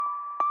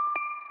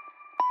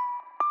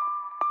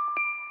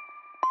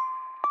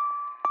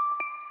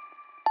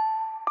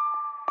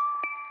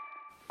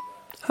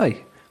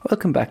Hi,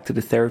 welcome back to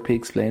the Therapy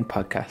Explained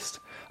podcast.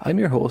 I'm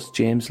your host,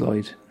 James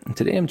Lloyd, and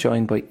today I'm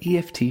joined by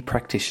EFT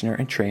practitioner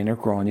and trainer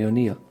Gráinne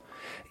O'Neill.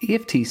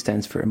 EFT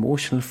stands for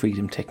Emotional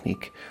Freedom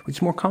Technique, which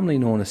is more commonly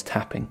known as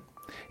tapping.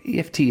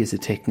 EFT is a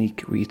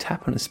technique where you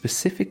tap on a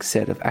specific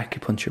set of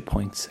acupuncture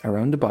points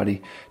around the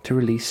body to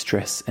release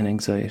stress and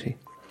anxiety.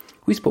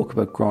 We spoke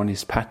about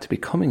Gráinne's path to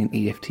becoming an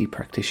EFT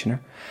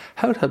practitioner,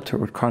 how it helped her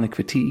with chronic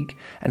fatigue,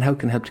 and how it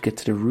can help to get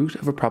to the root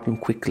of a problem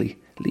quickly,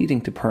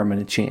 leading to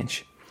permanent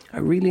change. I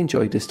really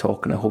enjoyed this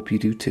talk and I hope you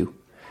do too.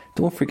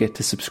 Don't forget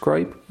to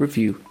subscribe,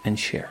 review and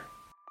share.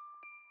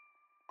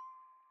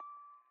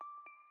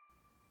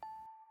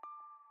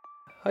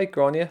 Hi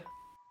Gráinne.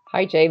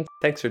 Hi James.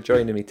 Thanks for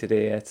joining me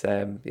today.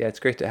 It's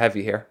great to have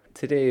you here.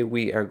 Today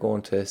we are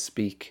going to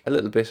speak a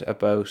little bit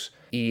about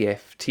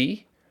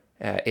EFT,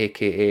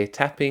 aka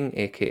tapping,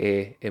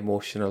 aka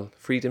Emotional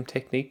Freedom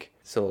Technique.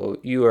 So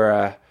you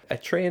are a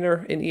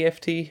trainer in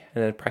EFT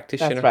and a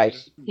practitioner. That's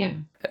right. Yeah.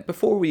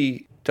 Before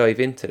we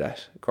dive into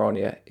that,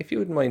 Gráinne, if you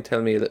wouldn't mind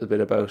telling me a little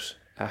bit about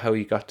how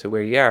you got to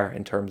where you are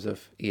in terms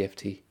of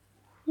EFT.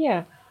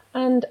 Yeah.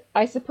 And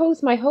I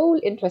suppose my whole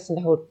interest in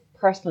the whole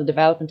personal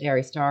development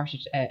area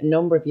started a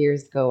number of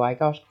years ago. I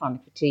got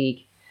chronic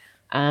fatigue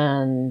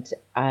and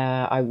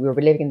we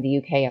were living in the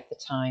UK at the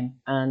time.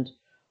 And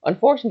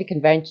unfortunately,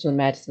 conventional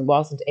medicine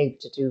wasn't able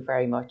to do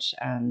very much.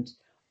 And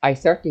I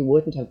certainly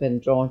wouldn't have been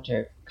drawn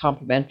to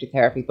complementary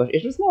therapy, but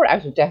it was more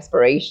out of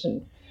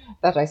desperation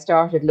that I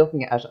started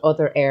looking at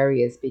other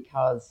areas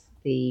because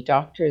the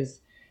doctors,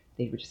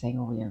 they were just saying,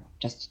 oh, yeah,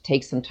 just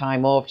take some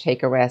time off,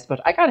 take a rest.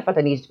 But I kind of felt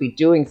I needed to be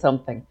doing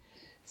something.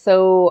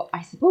 So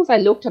I suppose I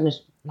looked on it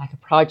like a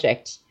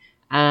project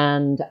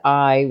and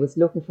I was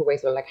looking for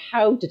ways, well, like,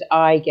 how did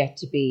I get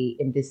to be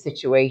in this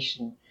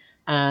situation?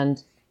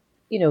 And,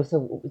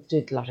 so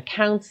did a lot of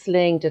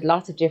counseling, did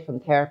lots of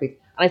different therapies.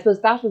 And I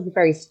suppose that was the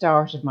very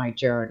start of my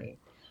journey.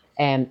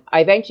 I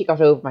eventually got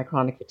over my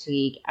chronic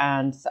fatigue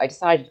and I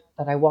decided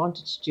that I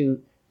wanted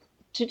to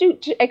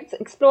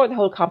explore the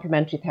whole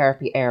complementary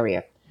therapy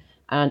area.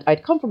 And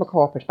I'd come from a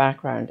corporate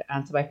background.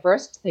 And so my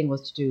first thing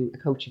was to do a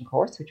coaching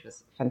course, which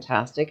was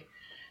fantastic.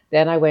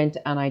 Then I went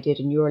and I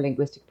did a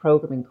neurolinguistic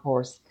programming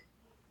course,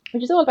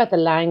 which is all about the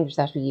language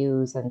that we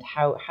use and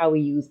how we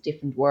use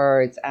different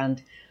words.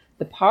 And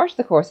the part of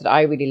the course that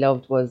I really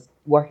loved was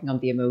working on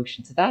the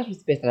emotions. So that was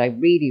the bit that I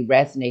really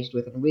resonated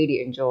with and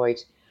really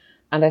enjoyed.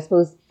 And I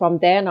suppose from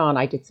then on,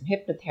 I did some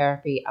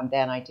hypnotherapy and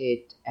then I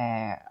did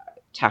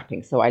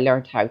tapping. So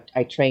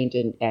I trained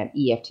in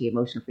EFT,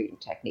 Emotional Freedom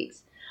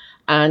Techniques.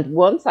 And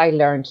once I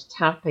learned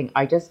tapping,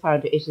 I just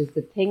found it is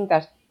the thing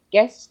that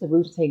gets to the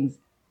root of things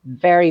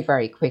very,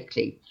 very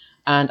quickly.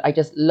 And I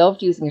just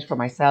loved using it for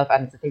myself.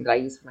 And it's a thing that I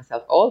use for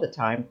myself all the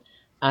time.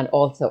 And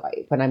also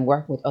when I'm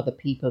working with other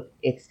people,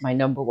 it's my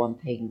number one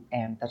thing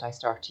that I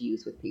start to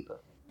use with people.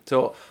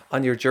 So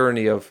on your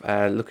journey of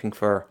looking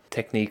for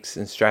techniques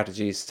and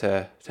strategies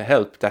to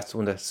help, that's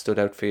one that stood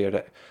out for you,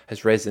 that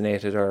has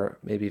resonated or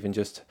maybe even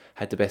just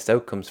had the best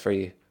outcomes for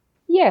you.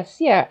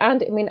 Yes, yeah.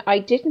 And I mean, I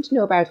didn't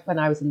know about when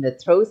I was in the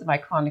throes of my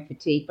chronic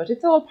fatigue, but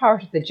it's all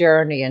part of the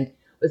journey and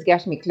was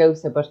getting me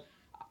closer. But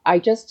I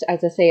just,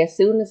 as I say, as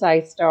soon as I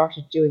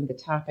started doing the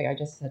tapping, I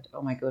just said,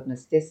 oh my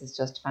goodness, this is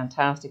just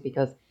fantastic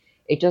because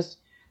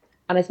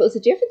and I suppose the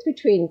difference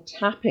between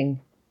tapping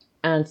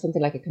and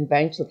something like a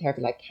conventional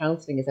therapy like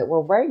counseling is that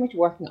we're very much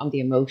working on the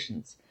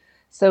emotions.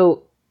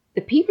 So the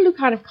people who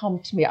kind of come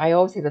to me, I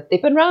always say that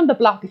they've been around the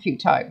block a few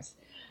times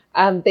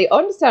and they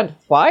understand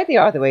why they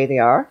are the way they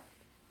are,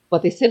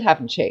 but they still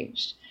haven't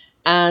changed.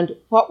 And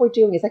what we're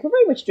doing is like we're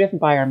very much driven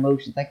by our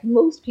emotions. Like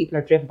most people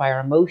are driven by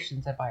our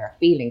emotions and by our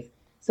feelings.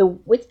 So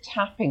with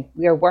tapping,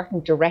 we are working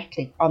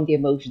directly on the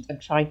emotions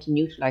and trying to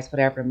neutralize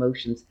whatever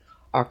emotions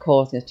are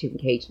causing us to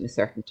engage in a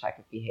certain type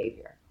of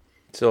behavior.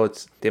 So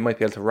they might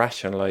be able to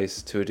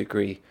rationalize to a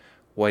degree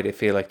why they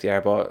feel like they are,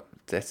 but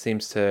that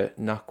seems to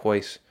not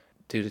quite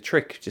do the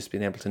trick, just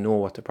being able to know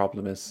what the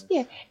problem is.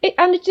 Yeah,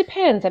 and it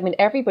depends. I mean,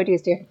 everybody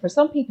is different. For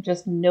some people,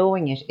 just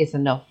knowing it is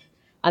enough.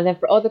 And then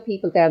for other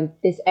people, then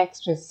this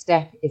extra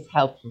step is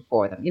helpful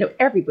for them.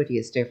 Everybody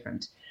is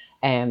different.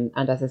 And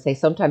as I say,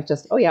 sometimes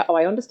just,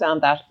 I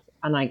understand that.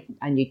 And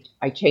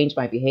I change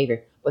my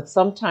behavior. But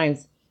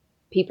sometimes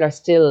people are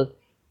still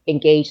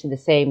engaged in the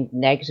same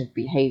negative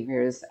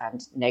behaviors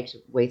and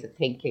negative ways of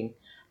thinking.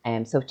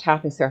 So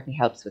tapping certainly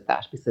helps with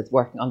that because it's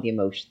working on the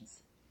emotions.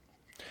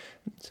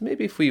 So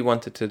maybe if we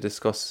wanted to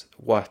discuss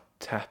what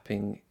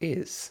tapping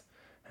is,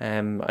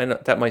 I know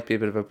that might be a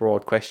bit of a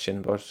broad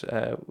question, but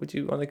would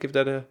you want to give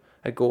that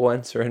a go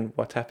answering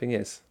what tapping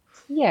is?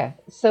 Yeah,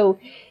 so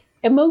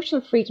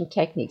emotional freedom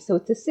technique. So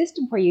it's a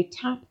system where you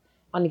tap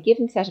on a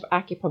given set of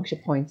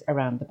acupuncture points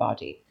around the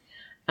body.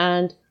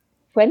 And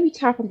when we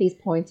tap on these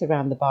points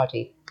around the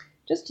body,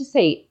 just to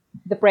say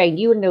the brain,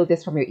 you will know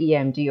this from your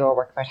EMDR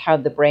work about how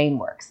the brain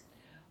works.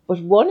 But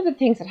one of the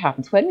things that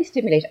happens when we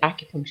stimulate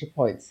acupuncture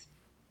points,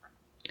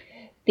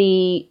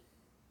 the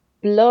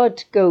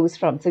blood goes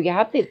from, so you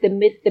have the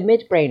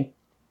midbrain,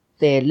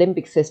 the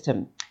limbic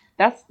system.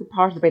 That's the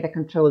part of the brain that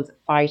controls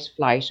fight,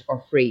 flight,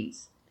 or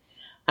freeze.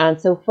 And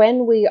so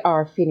when we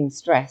are feeling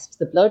stressed,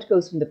 the blood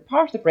goes from the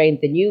part of the brain,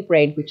 the new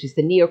brain, which is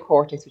the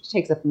neocortex, which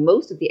takes up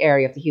most of the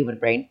area of the human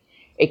brain.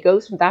 It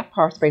goes from that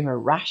part of the brain where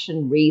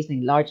ration,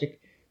 reasoning,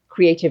 logic,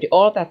 creativity,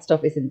 all of that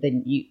stuff is in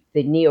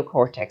the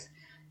neocortex.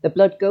 The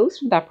blood goes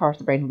from that part of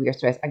the brain when we are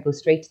stressed and goes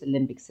straight to the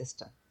limbic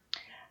system.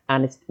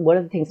 And it's one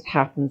of the things that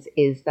happens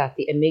is that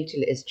the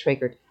amygdala is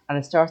triggered and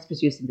it starts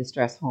producing the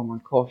stress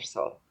hormone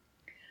cortisol.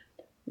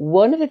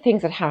 One of the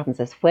things that happens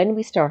is when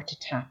we start to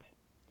tap,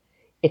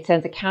 it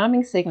sends a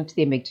calming signal to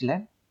the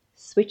amygdala,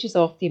 switches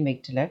off the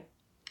amygdala,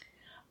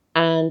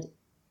 and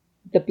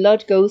the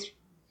blood goes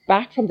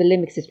back from the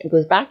limbic system and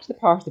goes back to the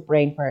part of the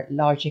brain where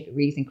logic,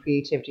 reasoning,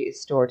 creativity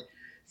is stored.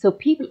 So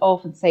people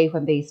often say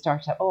when they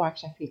start to, oh,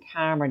 actually I feel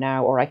calmer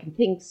now, or I can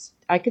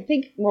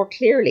think more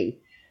clearly.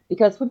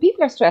 Because when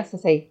people are stressed, they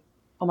say,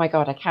 oh my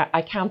God,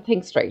 I can't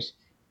think straight.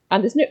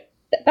 And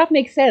that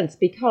makes sense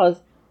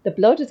because the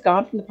blood has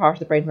gone from the part of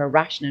the brain where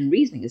ration and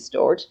reasoning is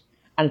stored,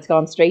 and it's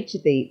gone straight to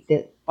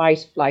the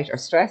fight, flight, or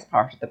stress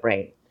part of the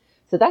brain.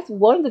 So that's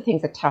one of the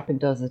things that tapping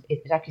does.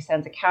 It actually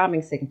sends a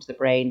calming signal to the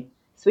brain,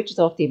 switches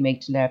off the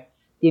amygdala,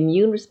 the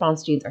immune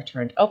response genes are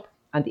turned up,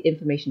 and the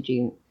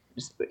inflammation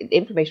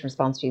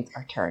response genes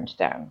are turned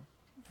down.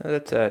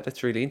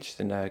 That's really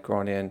interesting,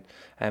 Grania,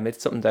 and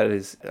it's something that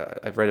is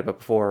I've read about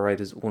before. Right,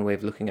 is one way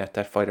of looking at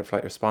that fight or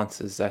flight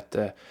response is that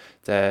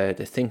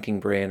the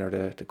thinking brain or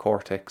the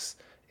cortex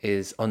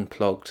is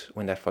unplugged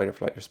when that fight or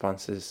flight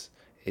response is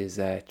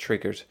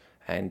triggered,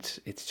 and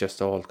it's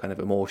just all kind of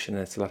emotion,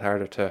 and it's a lot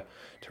harder to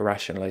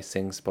rationalize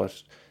things.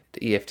 But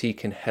the EFT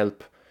can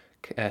help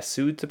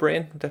soothe the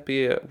brain. Would that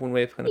be one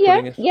way of kind of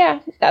putting it? Yeah,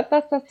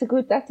 that's a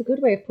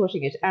good way of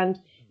putting it.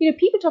 And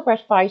people talk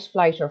about fight,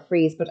 flight, or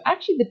freeze, but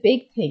actually the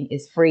big thing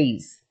is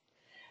freeze.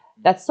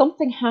 That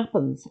something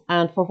happens,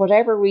 and for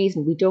whatever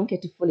reason, we don't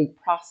get to fully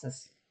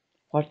process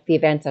what the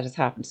event that has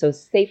happened. So,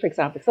 say for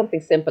example, something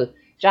simple.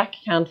 Jack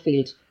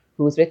Canfield,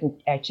 who has written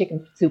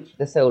Chicken Soup for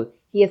the Soul,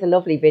 he has a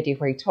lovely video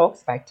where he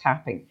talks about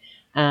tapping,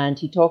 and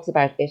he talks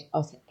about it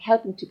us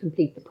helping to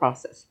complete the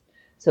process.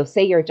 So,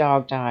 say your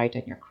dog died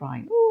and you're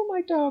crying, oh,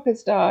 my dog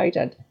has died,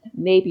 and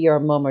maybe your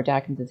mum or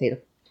dad comes and say,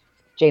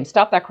 James,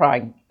 stop that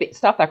crying,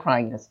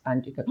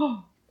 and you go,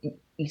 oh,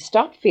 you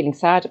stop feeling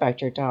sad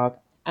about your dog,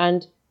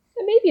 and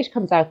maybe it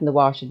comes out in the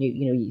wash, and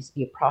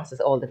you process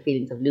all the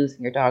feelings of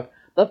losing your dog,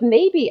 but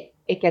maybe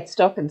it gets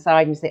stuck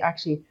inside, and you say,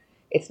 actually,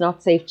 it's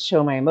not safe to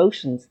show my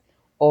emotions,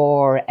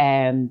 or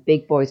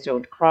big boys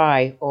don't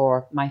cry,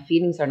 or my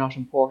feelings are not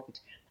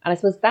important. And I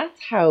suppose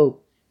that's how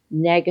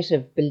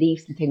negative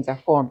beliefs and things are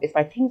formed, is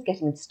by things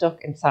getting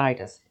stuck inside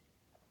us.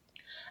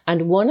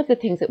 And one of the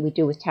things that we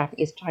do with tapping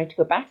is trying to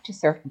go back to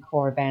certain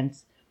core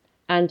events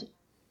and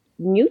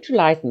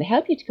neutralize them,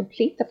 help you to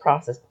complete the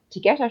process, to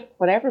get at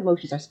whatever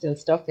emotions are still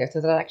stuck there, so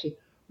that actually,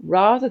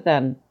 rather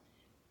than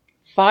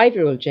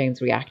 5-year-old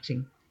James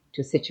reacting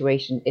to a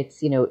situation,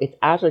 it's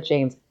adult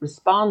James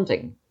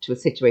responding to a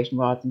situation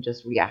rather than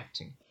just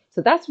reacting.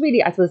 So that's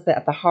really, I suppose,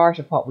 at the heart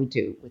of what we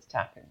do with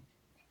tapping.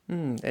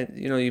 And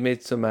you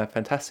made some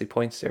fantastic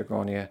points there,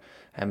 Grania.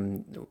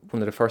 One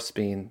of the first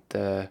being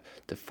the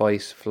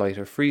fight, flight,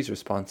 or freeze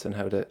response, and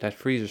how that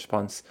freeze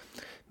response,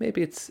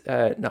 maybe it's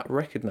not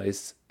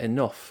recognised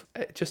enough.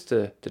 Just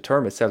the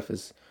term itself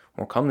is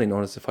more commonly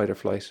known as the fight or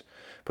flight,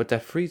 but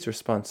that freeze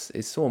response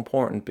is so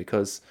important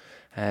because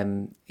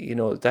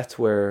that's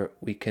where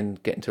we can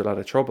get into a lot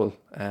of trouble.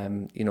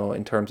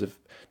 In terms of,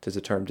 there's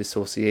a term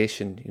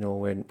dissociation.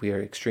 When we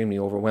are extremely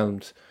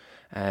overwhelmed,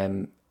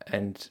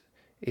 and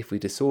if we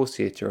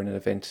dissociate during an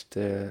event,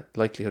 the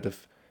likelihood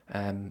of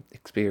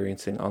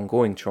experiencing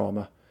ongoing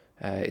trauma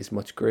is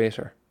much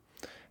greater.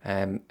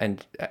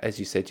 And as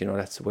you said,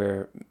 that's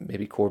where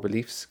maybe core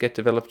beliefs get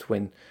developed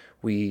when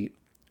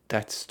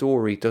that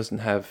story doesn't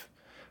have,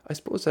 I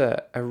suppose,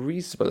 a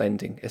reasonable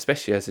ending,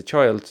 especially as a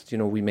child.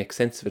 We make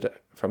sense of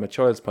it from a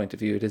child's point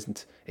of view. It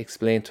isn't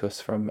explained to us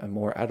from a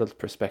more adult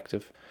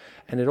perspective.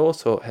 And it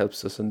also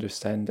helps us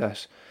understand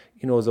that,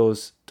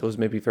 those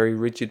maybe very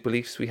rigid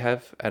beliefs we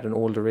have at an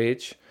older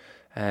age,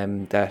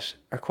 that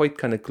are quite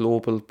kind of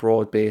global,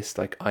 broad-based,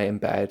 like I am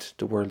bad,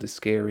 the world is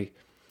scary.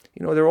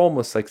 They're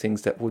almost like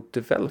things that would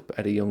develop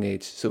at a young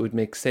age. So it would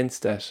make sense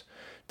that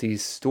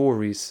these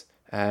stories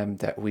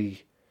that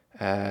we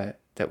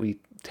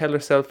tell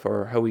ourselves,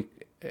 or how we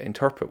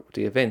interpret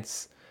the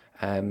events,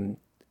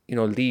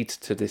 lead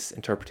to this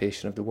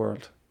interpretation of the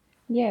world.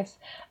 Yes.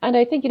 And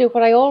I think,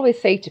 what I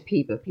always say to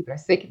people are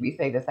sick of me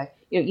saying this, like,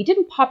 you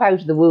didn't pop out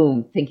of the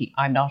womb thinking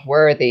I'm not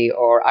worthy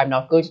or I'm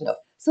not good enough.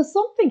 So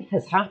something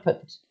has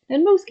happened.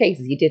 In most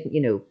cases, you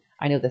didn't,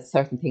 I know that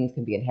certain things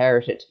can be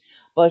inherited,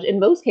 but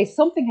in most cases,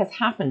 something has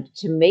happened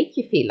to make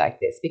you feel like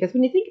this. Because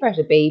when you think about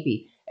a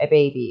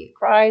baby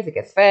cries, it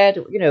gets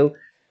fed,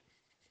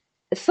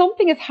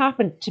 something has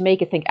happened to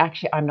make it think,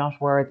 actually, I'm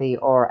not worthy,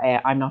 or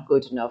I'm not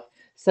good enough.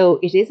 So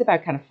it is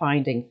about kind of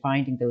finding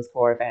those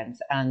core events.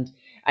 And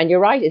you're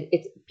right,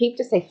 it's people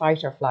just say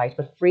fight or flight,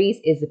 but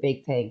freeze is a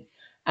big thing.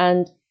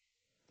 And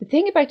the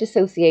thing about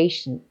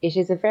dissociation, it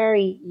is a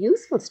very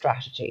useful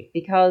strategy,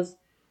 because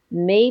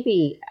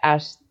maybe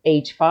at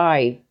age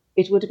 5,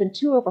 it would have been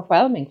too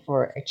overwhelming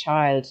for a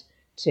child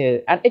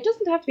to, and it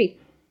doesn't have to be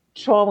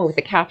trauma with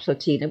a capital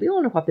T. Now, we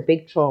all know what the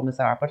big traumas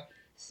are, but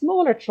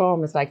smaller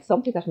traumas like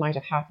something that might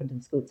have happened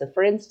in school. So,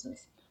 for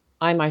instance,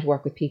 I might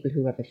work with people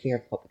who have a fear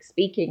of public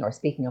speaking or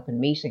speaking up in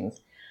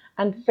meetings.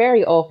 And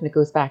very often it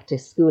goes back to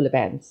school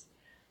events.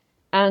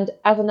 And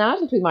as an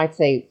adult, we might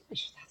say,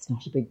 that's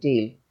not a big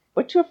deal.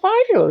 But to a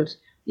 5-year-old,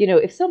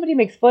 if somebody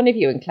makes fun of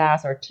you in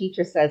class or a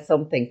teacher says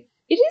something,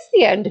 it is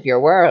the end of your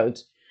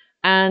world.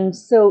 And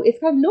so it's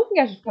kind of looking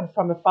at it kind of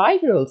from a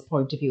 5-year-old's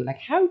point of view, like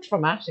how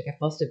traumatic it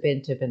must have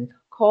been to have been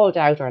called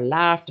out or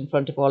laughed in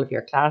front of all of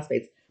your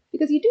classmates.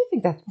 Because you do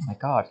think that, oh my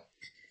God,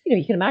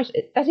 you can imagine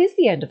that is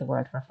the end of the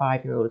world for a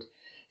 5-year-old.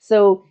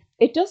 So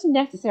it doesn't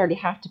necessarily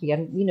have to be,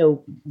 and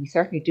we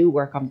certainly do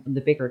work on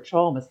the bigger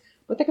traumas,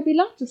 but there could be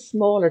lots of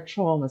smaller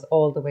traumas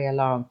all the way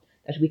along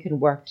that we can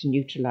work to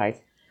neutralize.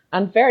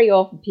 And very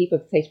often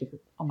people say to me,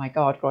 oh my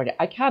God, Gloria,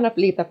 I cannot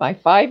believe that my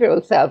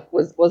 5-year-old self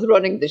was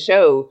running the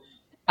show.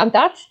 And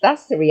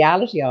that's the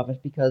reality of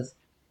it, because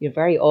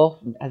very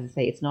often, as I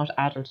say, it's not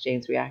adult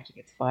James reacting,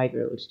 it's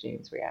 5-year-old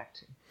James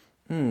reacting.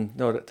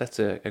 No, that's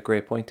a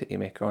great point that you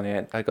make, Ronnie.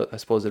 And I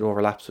suppose it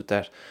overlaps with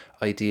that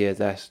idea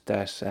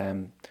that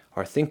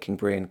our thinking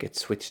brain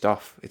gets switched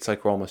off. It's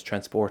like we're almost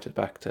transported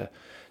back to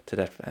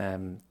that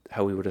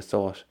how we would have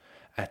thought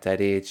at that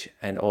age.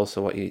 And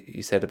also what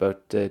you said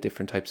about the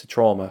different types of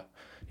trauma.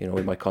 We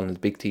might call them the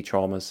big T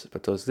traumas,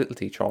 but those little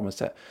T traumas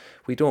that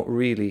we don't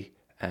really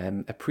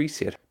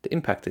appreciate the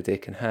impact that they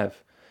can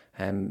have.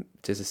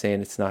 There's a saying,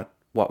 it's not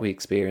what we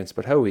experience,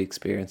 but how we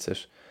experience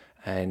it.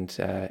 And,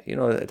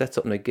 that's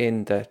something,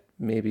 again, that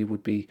maybe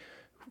would be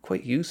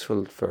quite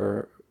useful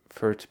for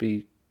it to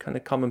be kind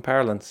of common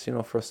parlance,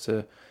 for us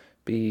to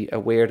be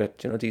aware that,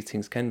 these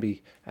things can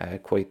be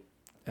quite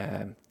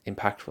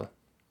impactful.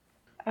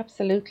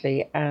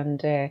 Absolutely.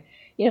 And,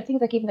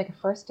 things like even like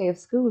a first day of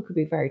school could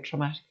be very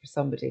traumatic for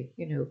somebody,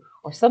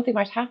 or something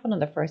might happen on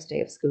the first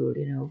day of school,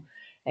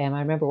 I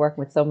remember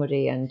working with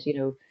somebody and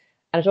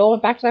it all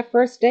went back to that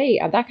first day,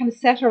 and that kind of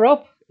set her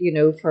up,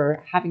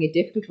 for having a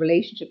difficult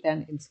relationship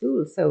then in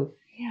school. So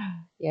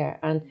yeah.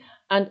 And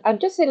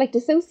just say like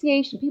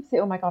dissociation, people say,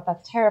 oh my God,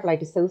 that's terrible, I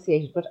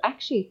dissociated. But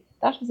actually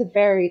that's a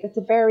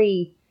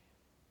very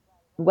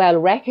well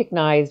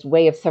recognized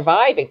way of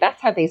surviving.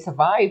 That's how they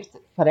survived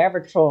whatever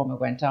trauma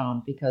went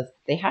on, because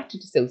they had to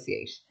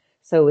dissociate.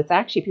 So it's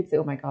actually, people say,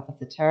 oh my God,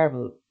 that's a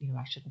terrible,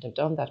 I shouldn't have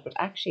done that. But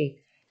actually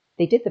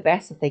they did the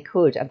best that they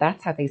could, and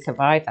that's how they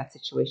survived that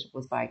situation,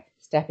 was by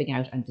stepping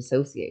out and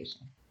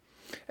dissociating.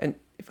 And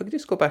if I could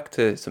just go back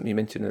to something you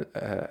mentioned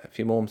a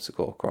few moments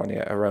ago,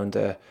 Grania, around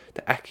the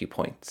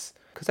acupoints,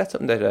 because that's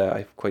something that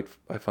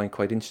I find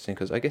quite interesting,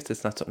 because I guess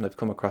it's not something I've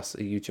come across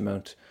a huge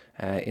amount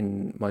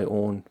in my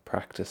own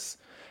practice.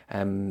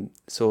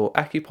 So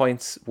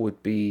acupoints would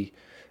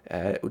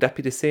that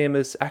be the same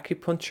as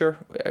acupuncture?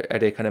 Are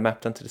they kind of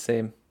mapped onto the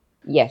same?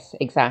 Yes,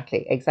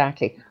 exactly.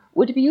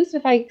 Would it be useful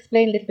if I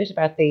explain a little bit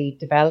about the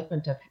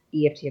development of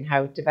EFT and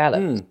how it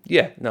developed?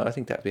 Yeah, no, I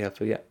think that'd be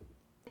helpful, yeah.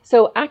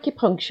 So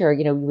acupuncture,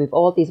 we've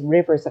all these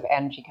rivers of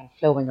energy kind of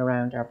flowing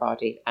around our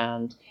body,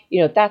 and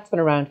that's been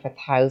around for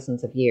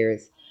thousands of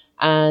years.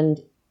 And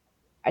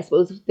I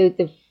suppose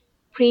the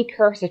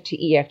precursor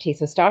to EFT,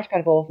 so started kind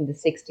of off in the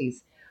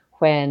 60s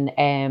when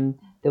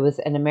there was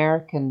an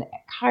American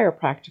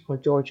chiropractor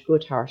called George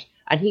Goodhart,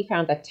 and he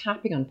found that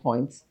tapping on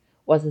points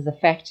was as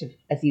effective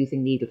as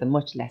using needles and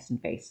much less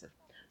invasive.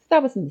 So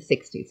that was in the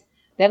 60s.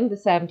 Then in the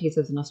 70s,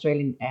 there was an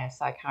Australian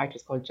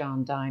psychiatrist called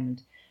John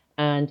Diamond,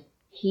 and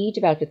he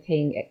developed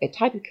a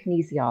type of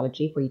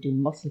kinesiology where you do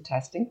muscle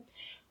testing.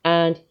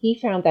 And he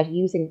found that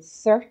using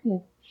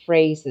certain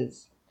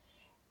phrases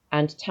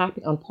and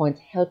tapping on points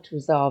helped to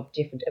resolve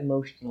different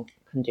emotional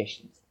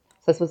conditions.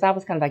 So I suppose that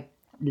was kind of like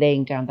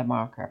laying down the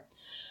marker.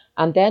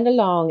 And then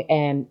along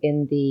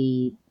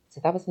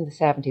so that was in the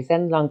 70s.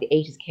 Then along the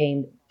 80s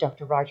came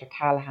Dr. Roger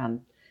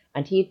Callahan,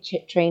 and he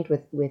trained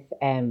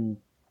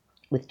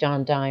with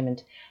John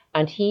Diamond,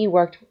 and he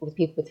worked with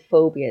people with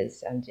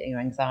phobias and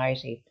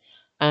anxiety.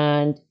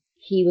 And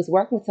he was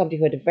working with somebody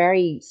who had a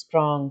very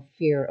strong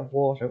fear of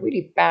water,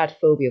 really bad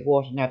phobia of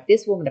water. Now,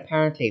 this woman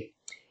apparently,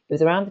 it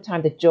was around the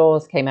time that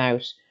Jaws came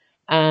out,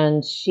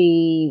 and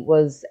she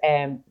was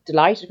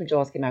delighted when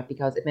Jaws came out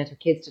because it meant her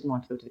kids didn't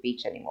want to go to the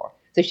beach anymore.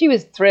 So she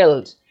was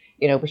thrilled,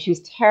 but she was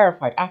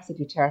terrified,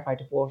 absolutely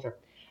terrified of water.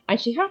 And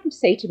she happened to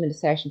say to him in a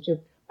session,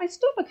 my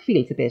stomach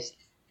feels a bit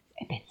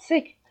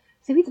sick.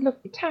 So he said,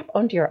 look, tap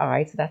under your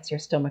eye. So that's your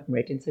stomach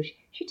meridian. So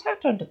she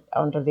tapped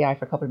under the eye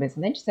for a couple of minutes,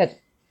 and then she said,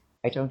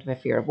 I don't have a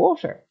fear of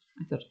water.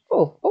 I thought,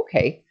 oh,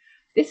 okay,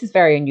 this is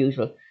very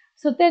unusual.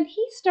 So then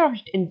he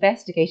started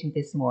investigating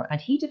this more, and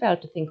he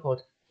developed a thing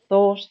called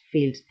thought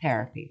field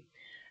therapy.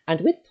 And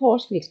with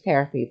thought field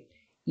therapy,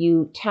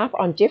 you tap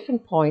on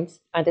different points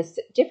and a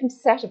different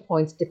set of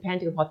points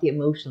depending on what the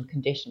emotional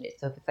condition is.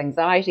 So if it's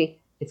anxiety,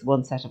 it's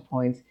one set of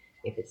points.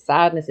 If it's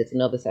sadness, it's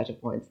another set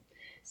of points.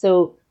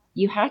 So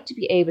you had to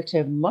be able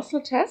to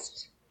muscle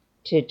test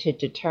to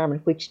determine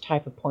which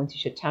type of points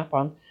you should tap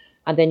on.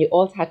 And then you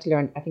also had to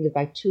learn, I think,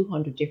 about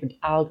 200 different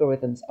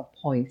algorithms of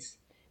points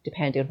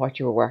depending on what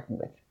you were working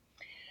with.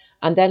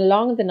 And then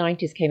along in the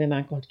 90s came a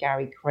man called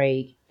Gary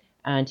Craig,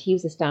 and he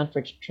was a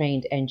Stanford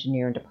trained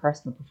engineer and a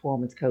personal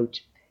performance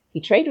coach.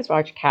 He trained with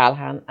Roger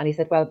Callahan, and he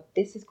said, well,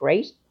 this is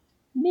great,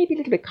 maybe a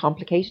little bit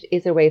complicated.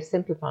 Is there a way of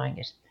simplifying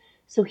it?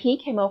 So he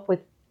came up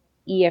with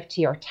EFT,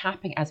 or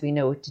tapping as we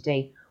know it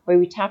today, where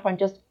we tap on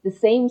just the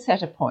same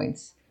set of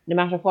points, no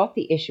matter what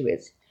the issue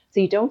is. So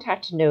you don't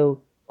have to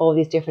know all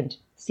these different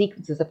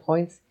sequences of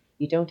points.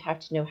 You don't have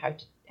to know how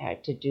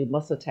to do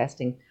muscle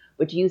testing,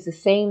 but you use the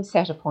same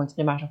set of points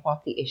no matter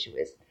what the issue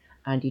is.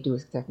 And you do a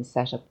certain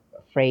setup,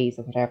 a phrase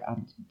or whatever,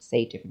 and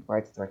say different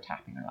words as we're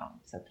tapping along.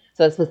 So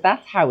I suppose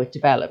that's how it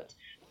developed.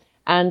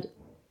 And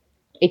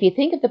if you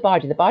think of the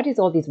body is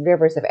all these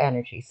rivers of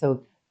energy.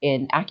 So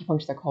in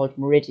acupuncture, they're called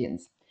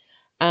meridians.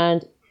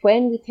 And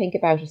when we think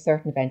about a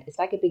certain event, it's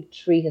like a big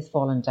tree has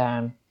fallen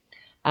down.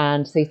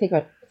 And so you think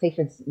about, say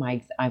for instance,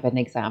 I have an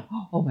exam.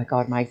 Oh my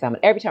God, my exam.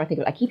 And every time I think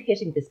of it, I keep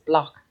hitting this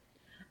block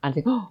and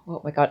think,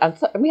 oh my God.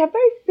 And we have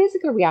very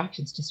physical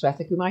reactions to stress.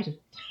 Like we might have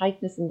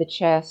tightness in the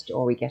chest,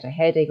 or we get a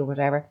headache or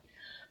whatever.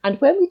 And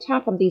when we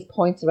tap on these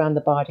points around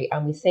the body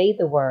and we say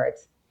the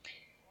words,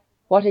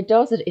 what it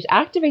does is it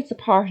activates a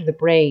part of the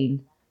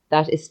brain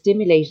that is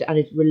stimulated and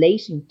is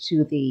relating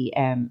to the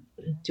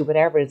to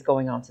whatever is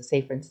going on. So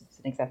say for instance,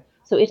 an example.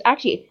 So it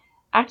actually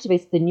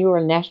activates the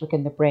neural network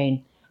in the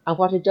brain. And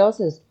what it does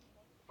is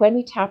when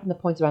we tap on the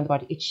points around the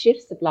body, it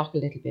shifts the block a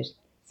little bit,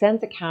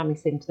 sends a calming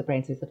signal to the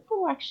brain. So it says,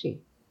 oh,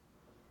 actually,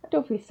 I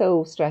don't feel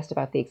so stressed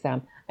about the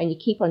exam. And you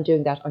keep on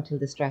doing that until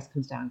the stress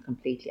comes down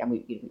completely. And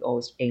we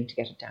always aim to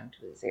get it down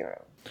to a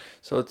zero.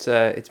 So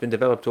it's been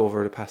developed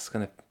over the past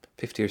kind of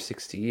 50 or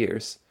 60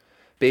 years,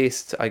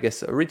 based, I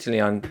guess, originally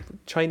on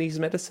Chinese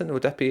medicine.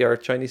 Would that be our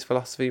Chinese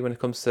philosophy when it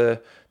comes to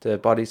the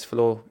body's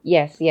flow?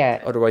 Yes,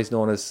 yeah. Otherwise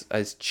known as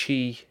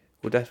qi.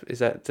 Is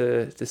that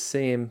the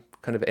same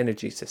kind of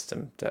energy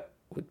system that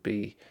would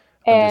be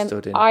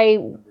understood in?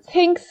 I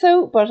think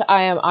so, but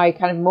I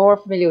kind of more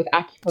familiar with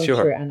acupuncture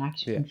Sure. and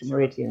acupuncture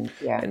meridians.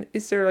 Yeah. And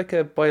is there like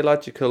a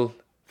biological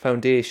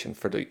foundation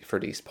for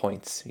these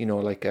points? You know,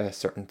 like a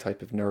certain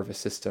type of nervous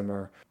system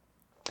or?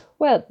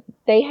 Well,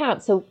 they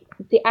have. So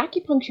the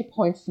acupuncture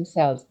points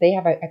themselves, they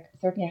have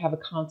certainly have a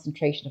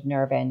concentration of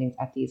nerve endings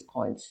at these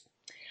points,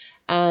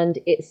 and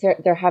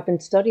there have been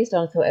studies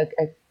done. So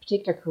a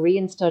particular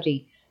Korean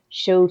study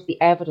showed the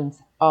evidence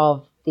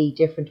of the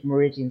different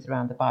meridians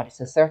around the body.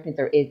 So certainly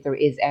there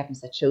is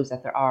evidence that shows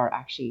that there are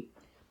actually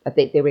that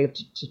they were able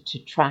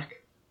to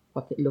track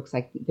what it looks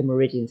like the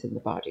meridians in the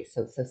body.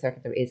 So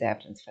certainly there is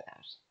evidence for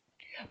that.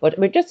 But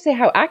just to say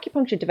how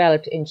acupuncture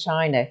developed in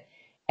China,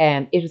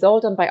 it was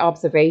all done by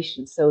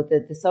observation. So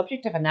the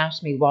subject of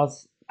anatomy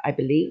was, I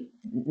believe,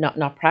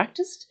 not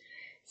practiced.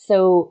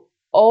 So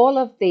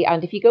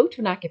and if you go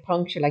to an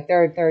acupuncture, like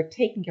they're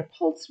taking your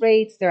pulse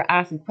rates, they're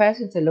asking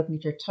questions, they're looking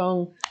at your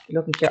tongue, they're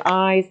looking at your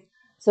eyes.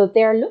 So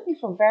they're looking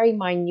for very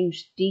minute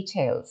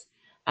details.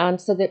 And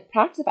so the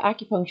practice of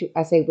acupuncture,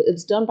 I say, it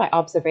was done by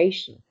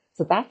observation.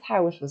 So that's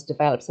how it was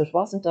developed. So it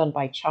wasn't done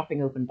by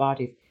chopping open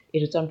bodies.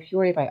 It was done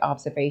purely by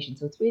observation.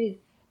 So it's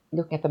really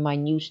looking at the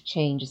minute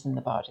changes in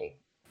the body.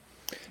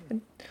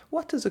 And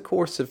what does a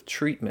course of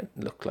treatment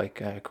look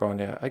like,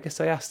 Grania? I guess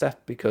I asked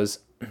that because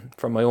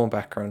from my own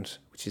background,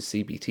 which is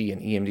CBT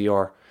and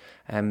EMDR,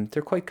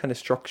 they're quite kind of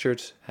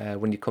structured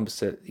when it comes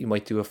to, you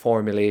might do a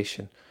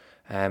formulation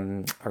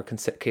or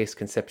case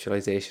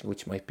conceptualization,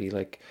 which might be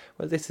like,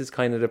 well, this is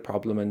kind of the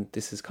problem and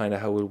this is kind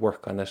of how we'll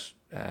work on it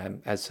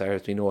as far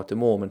as we know at the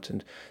moment.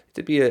 And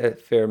there'd be a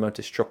fair amount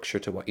of structure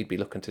to what you'd be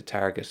looking to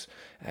target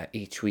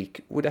each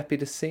week. Would that be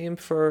the same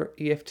for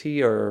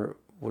EFT, or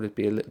would it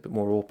be a little bit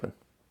more open?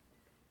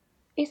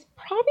 It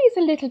probably is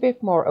a little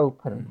bit more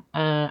open.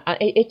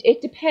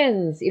 It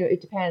depends.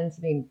 It depends.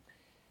 I mean,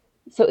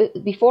 so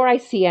before I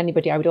see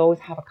anybody, I would always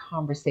have a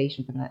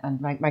conversation with them,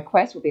 and my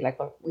question would be like,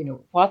 well,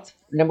 what's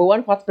number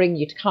one? What's bringing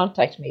you to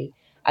contact me,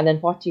 and then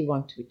what do you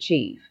want to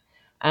achieve?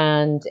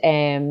 And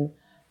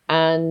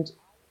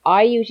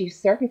I usually,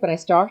 certainly when I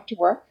start to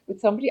work with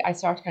somebody, I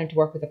start kind of to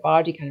work with the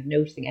body, kind of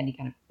noticing any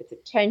kind of bits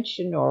of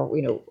tension or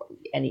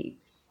any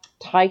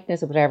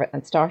tightness or whatever,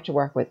 and start to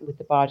work with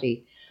the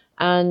body.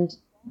 And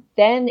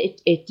then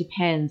it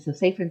depends. So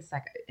say for instance,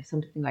 like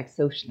something like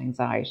social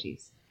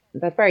anxieties,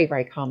 that's a very,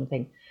 very common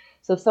thing.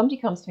 So if somebody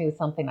comes to me with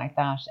something like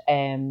that,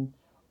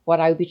 what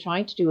I would be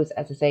trying to do is,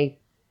 as I say,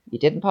 you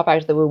didn't pop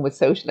out of the womb with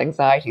social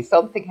anxiety.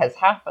 Something has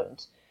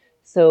happened.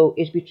 So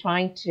it'd be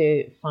trying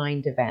to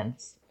find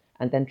events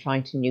and then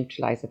trying to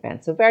neutralize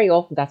events. So very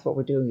often that's what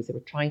we're doing, is that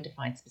we're trying to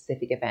find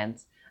specific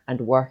events and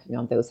working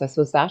on those. So I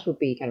suppose that would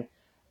be kind of,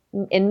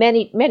 in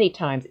many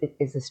times, it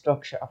is the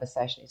structure of a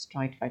session. It's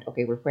trying to find,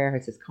 okay, well, where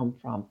has this come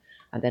from?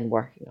 And then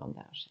working on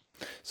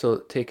that. So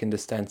taking the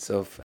stance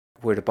of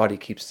where the body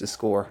keeps the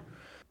score,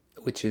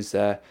 which is,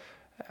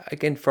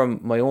 again, from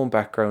my own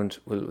background,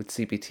 well, with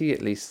CBT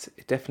at least,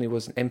 it definitely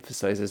wasn't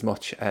emphasized as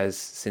much as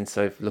since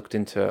I've looked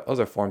into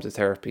other forms of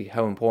therapy,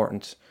 how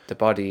important the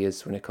body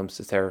is when it comes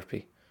to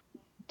therapy.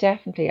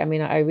 Definitely. I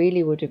mean, I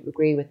really would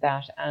agree with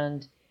that.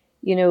 And,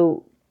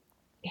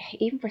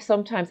 even for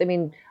sometimes, I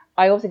mean,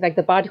 I always think like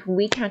the body, when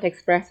we can't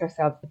express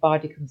ourselves, the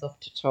body comes up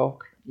to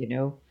talk, you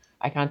know.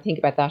 I can't think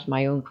about that in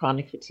my own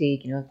chronic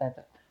fatigue, you know,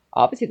 that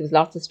obviously there was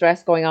lots of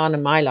stress going on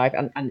in my life,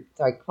 and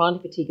sorry,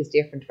 chronic fatigue is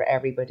different for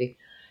everybody.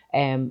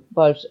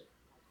 But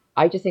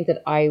I just think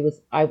that I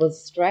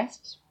was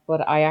stressed, but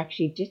I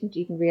actually didn't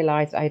even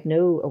realize I had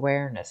no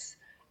awareness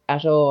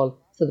at all.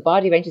 So the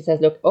body eventually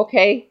says, "Look,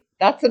 okay,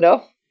 that's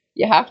enough.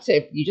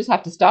 You just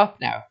have to stop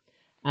now,"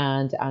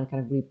 and kind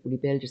of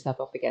rebuild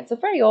yourself up again. So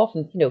very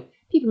often, you know,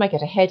 people might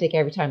get a headache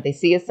every time they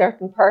see a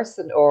certain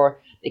person, or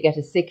they get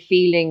a sick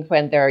feeling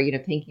when they're, you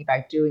know, thinking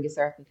about doing a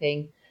certain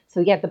thing. So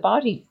yeah, the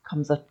body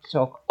comes up to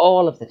talk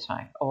all of the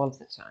time.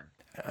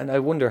 And I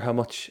wonder how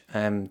much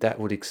that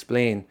would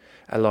explain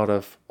a lot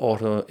of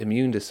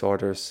autoimmune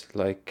disorders.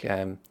 Like,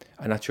 I'm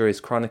not sure is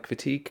chronic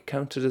fatigue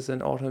counted as an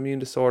autoimmune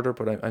disorder,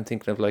 but I'm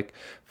thinking of like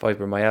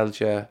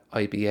fibromyalgia,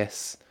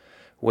 IBS,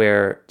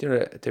 where you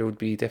know there would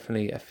be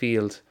definitely a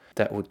field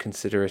that would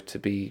consider it to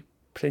be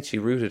potentially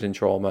rooted in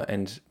trauma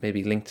and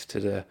maybe linked to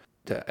the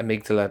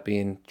amygdala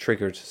being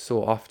triggered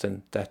so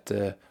often that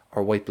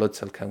our white blood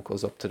cell count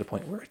goes up to the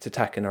point where it's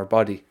attacking our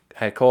body,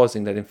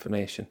 causing that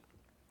inflammation.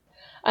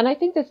 And I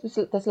think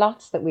there's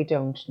lots that we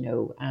don't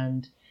know,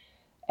 and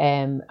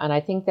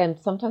I think then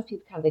sometimes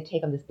people kind of they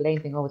take on this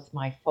blame thing. Oh, it's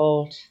my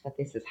fault that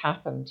this has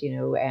happened, you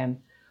know.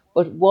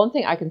 But one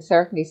thing I can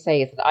certainly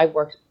say is that I've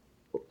worked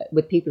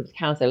with people with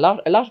cancer, a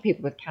lot of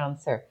people with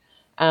cancer,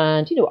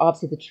 and you know,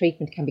 obviously the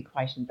treatment can be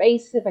quite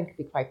invasive and can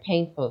be quite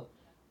painful.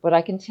 But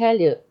I can tell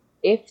you,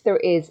 if there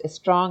is a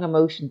strong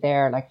emotion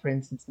there, like for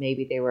instance,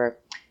 maybe they were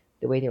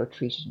the way they were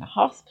treated in a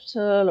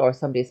hospital, or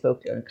somebody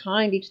spoke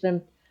unkindly to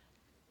them,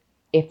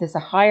 if there's a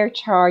higher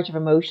charge of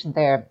emotion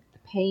there, the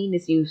pain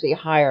is usually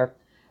higher.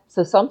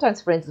 So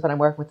sometimes, for instance, when I'm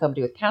working with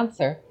somebody with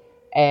cancer,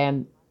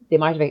 they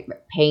might have a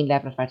pain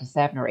level of about a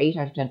 7 or 8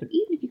 out of 10. But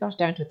even if you got it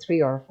down to a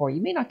 3 or a 4,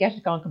 you may not get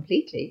it gone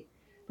completely.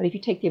 But if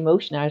you take the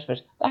emotion out of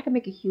it, that can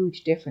make a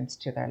huge difference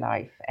to their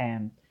life.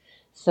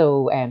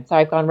 So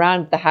I've gone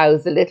round the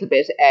house a little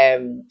bit,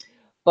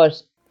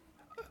 but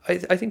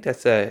I think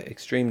that's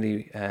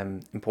extremely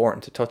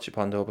important to touch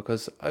upon, though,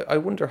 because I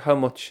wonder how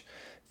much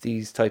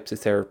these types of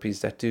therapies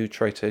that do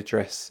try to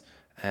address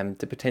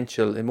the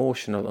potential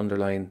emotional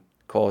underlying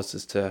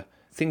causes to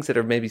things that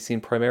are maybe seen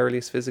primarily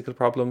as physical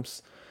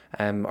problems,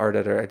 or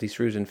that are at least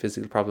rooted in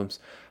physical problems,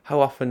 how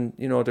often,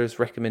 you know, there's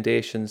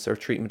recommendations or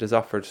treatment is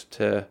offered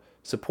to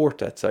support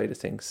that side of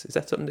things. Is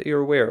that something that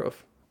you're aware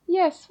of?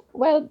 yes,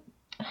 well,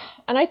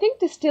 and I think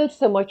there's still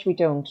so much we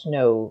don't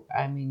know.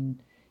 I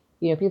mean,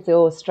 you know, people say,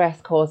 oh,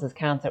 stress causes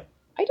cancer.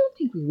 I don't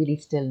think we really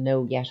still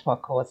know yet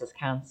what causes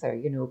cancer,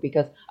 you know,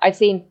 because I've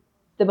seen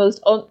the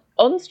most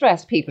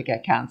unstressed people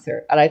get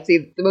cancer, and I've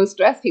seen the most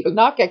stressed people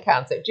not get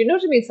cancer. Do you know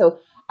what I mean? So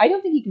I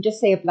don't think you can just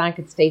say a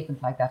blanket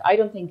statement like that. I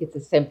don't think it's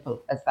as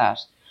simple as that.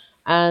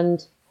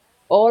 And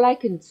all I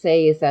can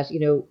say is that, you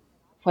know,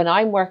 when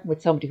I'm working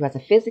with somebody who has a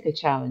physical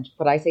challenge,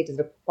 what I say to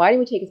them, why don't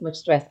we take as much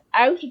stress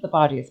out of the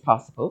body as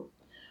possible,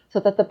 so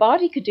that the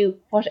body could do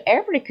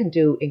whatever it can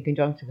do in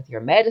conjunction with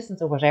your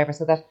medicines or whatever,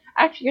 so that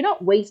actually you're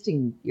not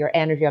wasting your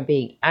energy on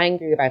being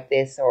angry about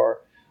this, or,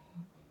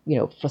 you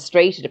know,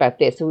 frustrated about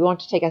this. So we want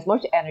to take as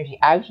much energy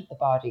out of the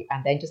body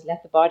and then just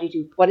let the body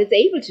do what it's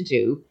able to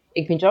do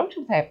in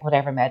conjunction with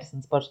whatever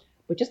medicines, but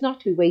just not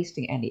to be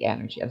wasting any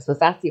energy. And so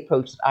that's the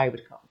approach that I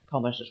would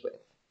come at it with.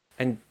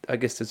 And I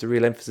guess there's a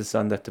real emphasis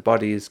on that the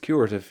body is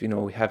curative. You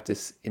know, we have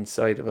this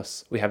inside of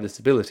us, we have this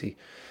ability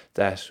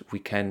that we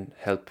can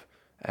help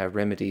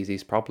remedy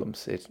these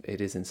problems.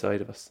 It is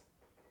inside of us.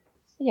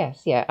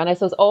 Yes, yeah. And I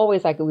suppose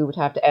always like we would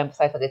have to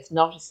emphasize that it's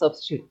not a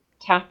substitute.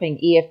 Tapping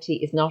EFT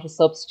is not a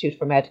substitute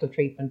for medical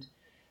treatment.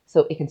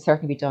 So it can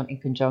certainly be done in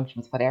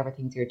conjunction with whatever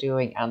things you're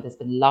doing. And there's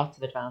been lots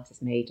of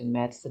advances made in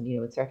medicine, you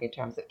know, and certainly in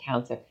terms of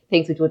cancer.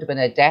 Things which would have been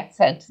a death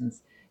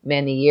sentence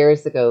many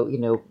years ago, you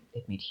know,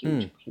 they've made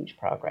huge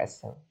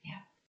progress. So yeah.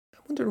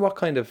 I'm wondering what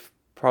kind of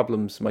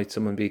problems might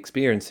someone be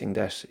experiencing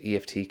that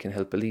EFT can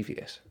help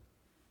alleviate?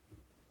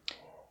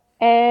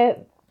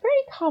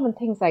 Very common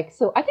things like,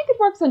 so I think it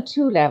works on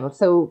two levels.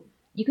 So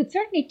you could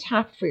certainly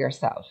tap for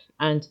yourself,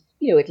 and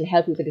you know it'll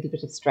help you with a little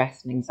bit of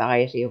stress and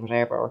anxiety or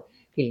whatever, or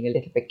feeling a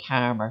little bit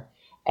calmer.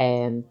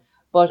 Um,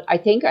 but I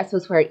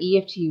suppose where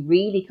EFT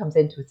really comes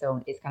into its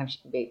own is kind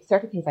of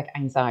certain things like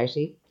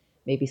anxiety,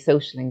 maybe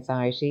social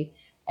anxiety,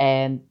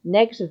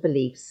 negative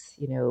beliefs,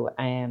 you know,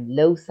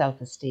 low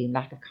self-esteem,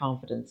 lack of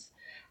confidence,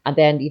 and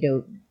then you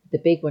know the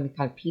big one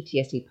called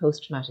PTSD,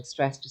 post-traumatic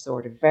stress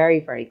disorder, very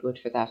very good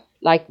for that.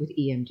 Like with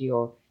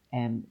EMDR,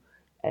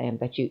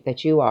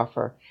 that you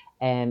offer,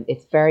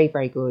 it's very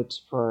very good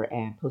for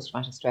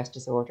post-traumatic stress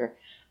disorder.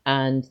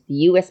 And the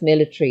U.S.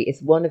 military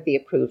is one of the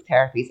approved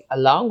therapies,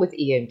 along with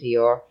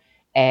EMDR,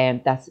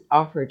 that's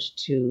offered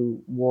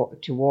to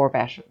war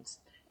veterans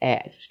uh,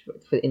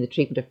 in the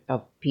treatment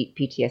of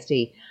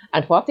PTSD.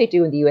 And what they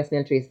do in the U.S.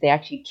 military is they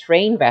actually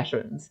train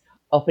veterans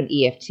up in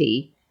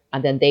EFT,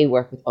 and then they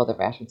work with other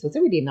veterans. So it's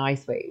a really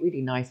nice way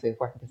of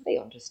working, because they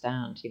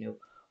understand, you know,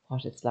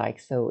 what it's like.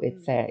 So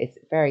it's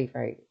very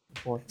very It's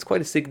important.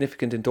 quite a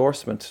significant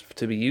endorsement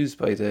to be used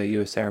by the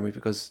US Army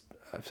because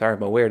as far as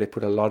I'm aware, they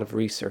put a lot of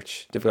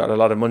research. They've got a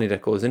lot of money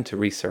that goes into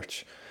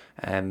research.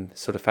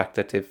 So the fact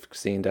that they've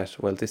seen that,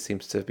 well, this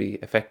seems to be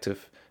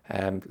effective,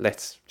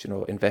 let's,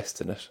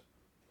 invest in it.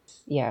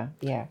 Yeah,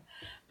 yeah.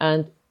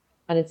 And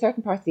in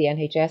certain parts of the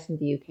NHS in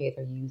the UK,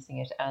 they're using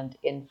it. And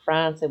in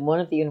France, in one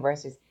of the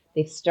universities,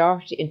 they've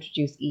started to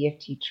introduce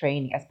EFT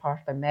training as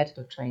part of their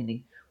medical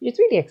training, which is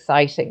really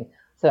exciting.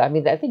 So, I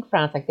mean, I think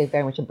France, like, they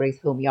very much embrace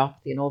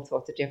homeopathy and all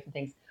sorts of different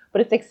things.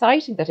 But it's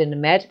exciting that in a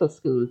medical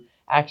school,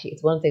 actually,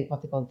 it's one of the,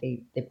 what they call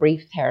the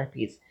brief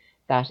therapies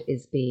that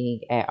is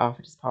being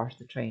offered as part of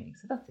the training.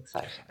 So that's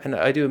exciting. And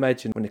I do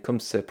imagine when it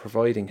comes to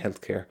providing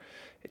healthcare,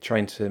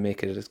 trying to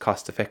make it as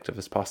cost effective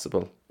as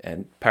possible.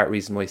 And part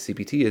reason why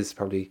CBT is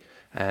probably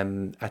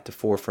at the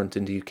forefront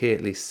in the UK,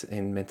 at least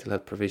in mental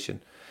health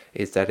provision,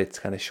 is that it's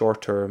kind of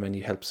short term and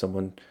you help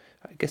someone,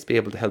 I guess, be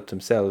able to help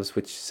themselves,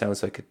 which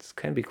sounds like it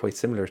can be quite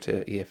similar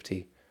to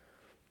EFT.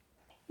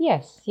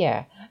 Yes,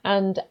 yeah.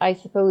 And I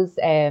suppose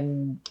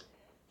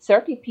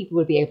certainly people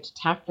will be able to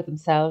tap for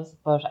themselves,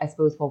 but I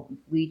suppose what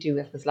we do,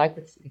 if it's like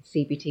with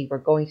CBT, we're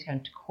going down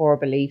to core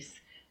beliefs,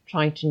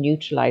 trying to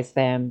neutralize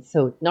them.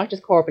 So not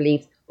just core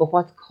beliefs, but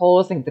what's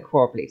causing the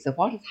core beliefs. So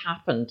what has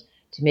happened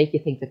to make you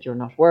think that you're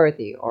not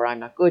worthy, or I'm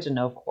not good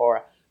enough,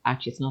 or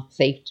actually it's not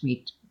safe to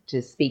me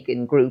to speak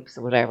in groups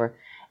or whatever.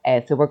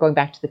 So we're going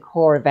back to the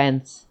core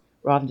events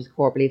rather than just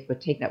core beliefs,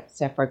 but taking that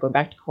step further, going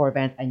back to core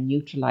events and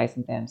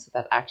neutralizing them so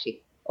that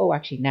actually,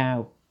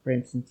 now, for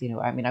instance,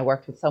 I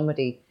worked with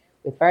somebody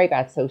with very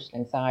bad social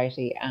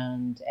anxiety,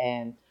 and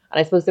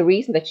I suppose the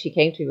reason that she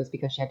came to me was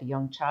because she had a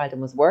young child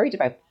and was worried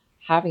about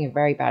having a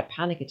very bad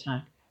panic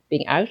attack,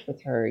 being out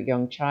with her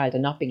young child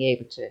and not being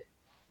able to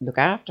look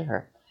after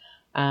her.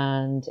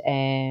 And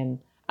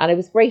it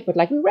was great, but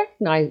like we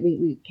recognized,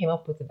 we came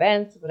up with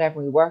events,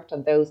 whatever, we worked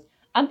on those,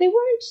 and they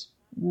weren't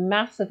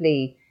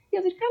massively,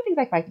 there's kind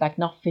of things like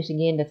not fitting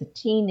in as a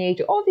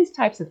teenager, all these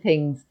types of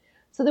things.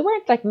 So they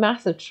weren't like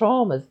massive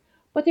traumas,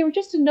 but they were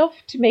just enough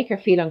to make her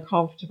feel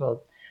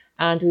uncomfortable.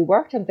 And we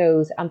worked on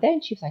those, and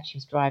then she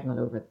was driving all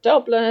over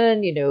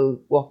Dublin,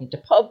 walking to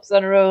pubs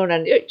on her own,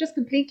 and it just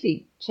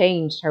completely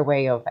changed her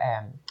way of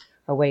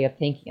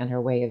thinking and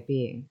her way of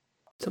being.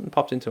 Something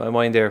popped into my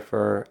mind there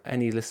for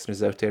any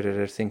listeners out there that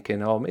are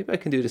thinking, oh, maybe I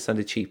can do this on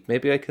the cheap.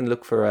 Maybe I can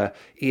look for a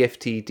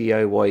EFT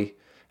DIY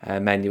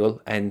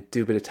manual and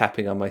do a bit of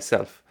tapping on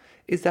myself.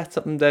 Is that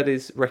something that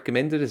is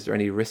recommended? Is there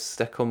any risks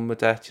that come with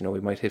that? We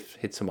might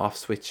hit some off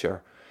switch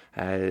or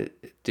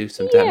do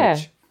some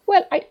damage.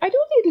 Well, I don't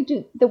think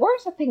it'll do. The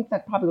worst I think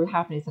that probably will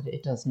happen is that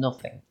it does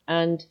nothing.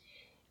 And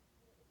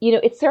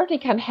it certainly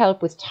can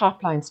help with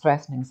top line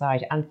stress and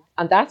anxiety,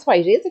 and that's why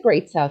it is a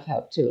great self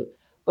help tool.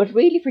 But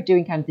really, for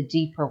doing kind of the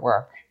deeper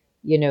work,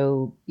 you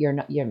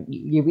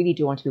really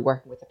do want to be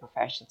working with a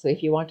profession. So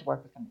if you want to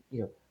work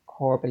with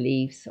core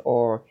beliefs,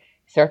 or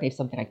certainly if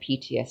something like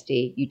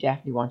PTSD, you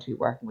definitely want to be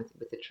working with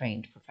a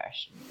trained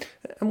professional.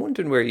 I'm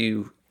wondering where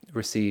you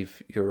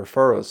receive your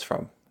referrals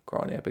from,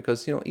 Grania,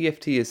 because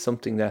EFT is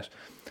something that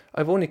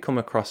I've only come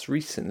across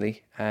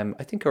recently.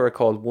 I think I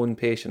recall one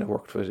patient I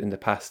worked with in the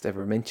past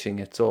ever mentioning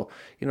it. So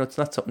it's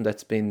not something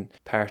that's been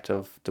part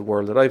of the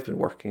world that I've been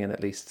working in,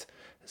 at least.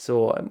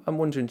 So I'm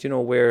wondering,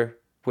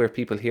 where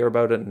people hear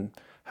about it and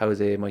how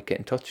they might get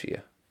in touch with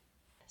you.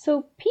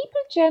 So people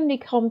generally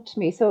come to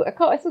me. So a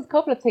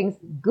couple of things.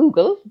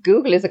 Google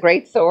is a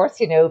great source.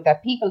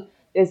 That people,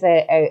 there's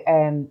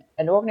an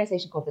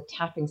organization called the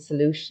Tapping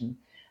Solution,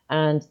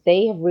 and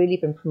they have really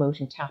been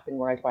promoting tapping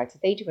worldwide. So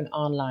they do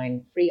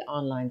an free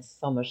online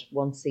summit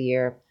once a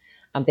year,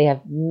 and they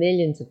have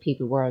millions of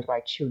people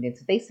worldwide tuned in.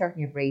 So they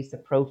certainly have raised the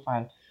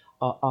profile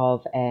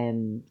of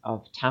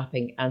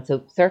tapping, and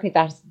so certainly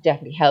that has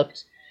definitely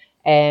helped.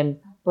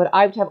 But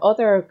I would have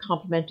other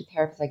complementary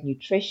therapists like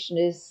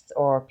nutritionists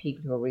or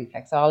people who are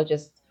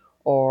reflexologists,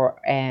 or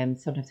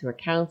sometimes who are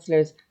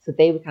counsellors. So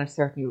they would kind of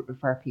certainly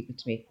refer people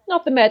to me.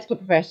 Not the medical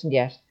profession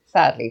yet,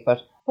 sadly,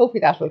 but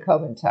hopefully that will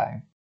come in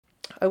time.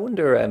 I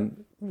wonder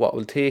what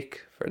will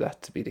take for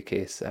that to be the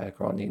case,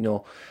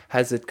 Grania.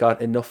 Has it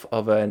got enough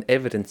of an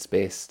evidence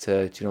base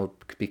to,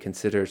 be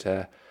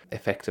considered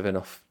effective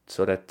enough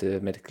so that the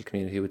medical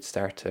community would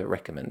start to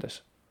recommend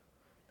it?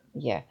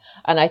 Yeah,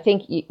 and I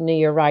think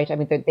you're right. I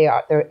mean,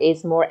 there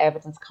is more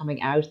evidence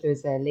coming out.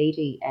 There's a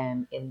lady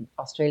in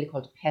Australia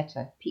called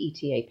Peta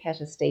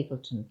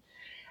Stapleton,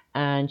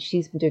 and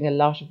she's been doing a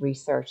lot of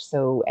research.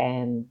 So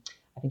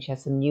I think she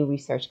has some new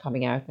research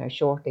coming out now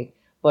shortly.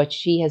 But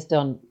she has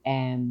done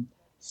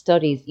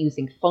studies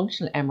using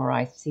functional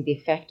MRIs to see the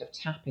effect of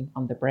tapping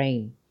on the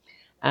brain,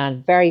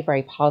 and very,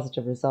 very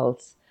positive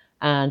results.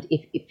 And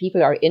if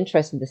people are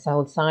interested in this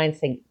whole science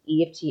thing,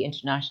 EFT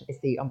International is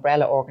the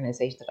umbrella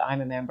organization that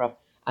I'm a member of,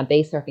 and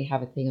they certainly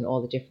have a thing on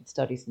all the different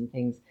studies and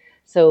things.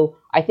 So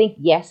I think,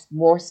 yes,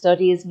 more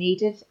study is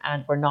needed,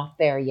 and we're not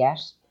there yet.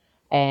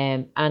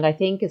 And I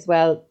think as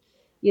well,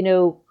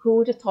 who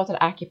would have thought that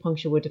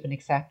acupuncture would have been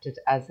accepted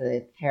as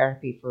a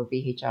therapy for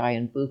VHI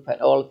and Bupa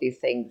and all of these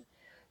things?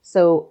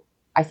 So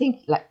I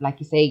think, like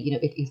you say,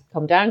 it's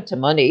come down to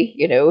money.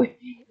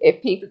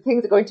 if people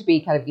things are going to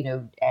be kind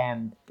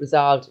of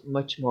resolved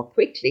much more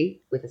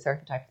quickly with a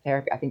certain type of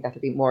therapy, I think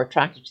that'll be more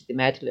attractive to the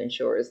medical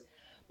insurers.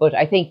 But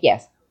I think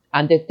yes,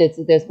 and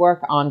there's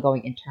work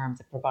ongoing in terms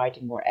of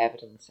providing more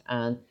evidence,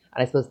 and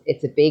I suppose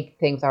it's a big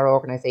thing with our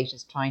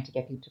organisations trying to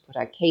get people to put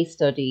out case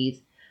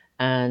studies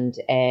and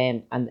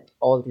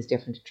all these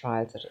different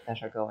trials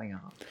that are going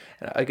on.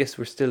 I guess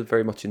we're still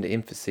very much in the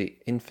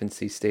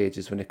infancy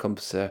stages when it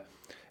comes to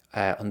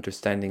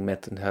understanding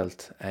mental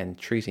health and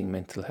treating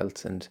mental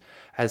health. And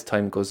as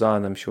time goes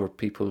on, I'm sure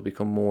people will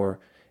become more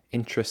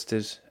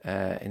interested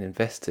and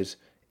invested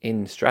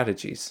in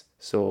strategies.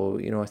 So,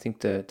 I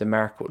think the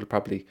market will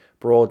probably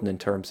broaden in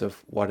terms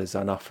of what is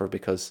on offer,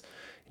 because,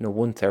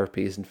 one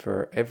therapy isn't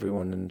for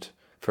everyone. And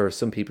for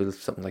some people,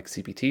 something like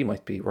CBT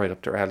might be right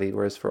up their alley,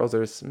 whereas for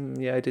others,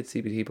 yeah, I did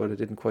CBT, but it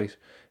didn't quite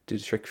do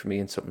the trick for me,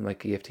 and something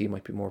like EFT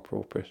might be more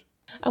appropriate.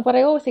 And what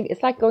I always think,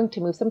 it's like going to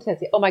a movie. Sometimes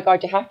say, oh my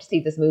God, you have to see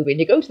this movie. And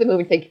you go to the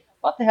movie and think,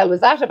 what the hell was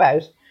that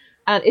about?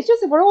 And it's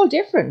just that we're all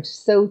different.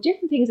 So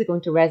different things are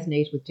going to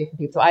resonate with different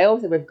people. So I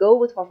always say, well, go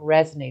with what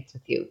resonates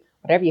with you.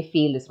 Whatever you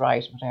feel is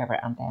right, whatever.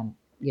 And then,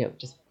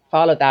 just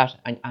follow that.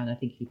 And I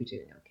think you'll be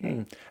doing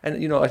okay.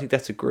 And, I think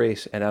that's a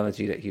great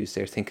analogy that you used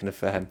there, thinking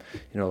of,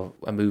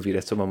 a movie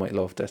that someone might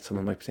love, that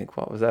someone might think,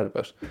 what was that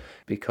about?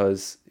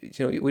 Because,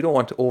 we don't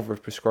want to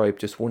overprescribe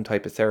just one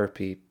type of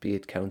therapy, be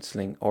it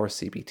counselling or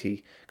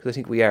CBT, because I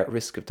think we are at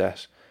risk of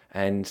that.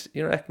 And,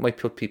 that might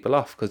put people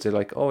off because they're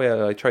like, oh,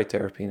 yeah, I tried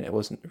therapy and it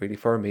wasn't really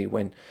for me,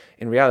 when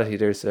in reality,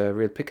 there's a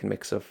real pick and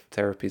mix of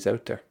therapies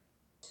out there.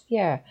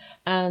 Yeah,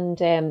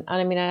 and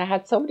I mean, I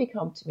had somebody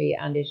come to me,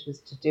 and it was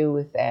to do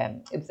with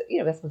it was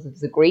I suppose it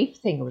was a grief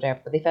thing or whatever,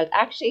 but they felt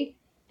actually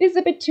this is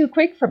a bit too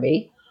quick for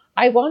me.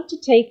 I want to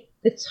take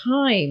the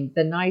time,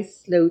 the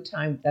nice slow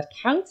time that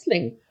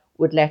counselling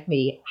would let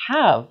me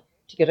have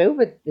to get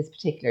over this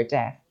particular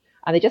death,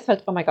 and they just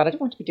felt, oh my God, I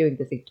don't want to be doing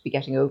this to be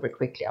getting over it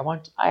quickly. I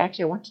want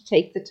to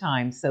take the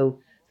time. So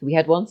we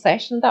had one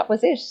session, that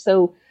was it.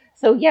 So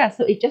yeah,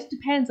 so it just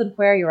depends on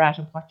where you're at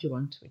and what you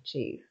want to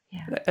achieve.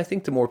 Yeah. I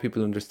think the more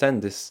people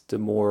understand this, the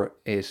more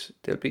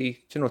they'll be,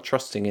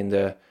 trusting in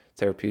the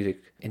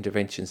therapeutic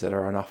interventions that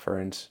are on offer,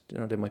 and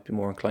they might be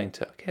more inclined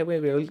to, okay,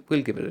 maybe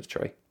we'll give it a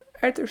try.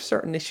 Are there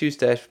certain issues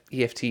that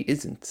EFT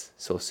isn't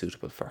so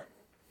suitable for?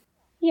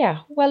 Yeah,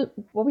 well,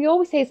 what we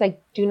always say is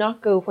like, do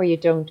not go where you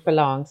don't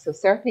belong. So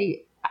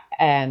certainly,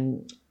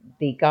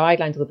 the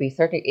guidelines will be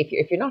certainly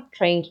if you're not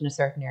trained in a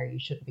certain area, you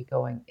shouldn't be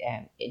going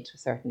into a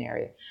certain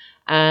area,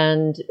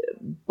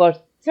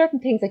 but certain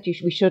things that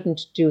we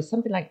shouldn't do,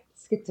 something like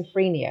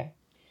schizophrenia,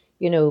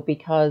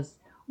 because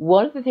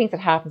one of the things that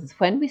happens is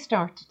when we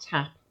start to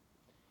tap,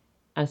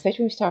 and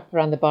especially when we start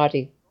around the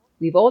body,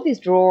 we've all these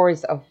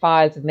drawers of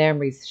files and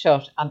memories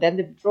shut, and then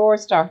the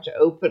drawers start to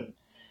open.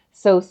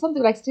 So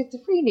something like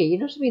schizophrenia, you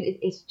know what I mean?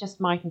 It just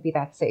mightn't be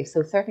that safe.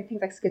 So certain things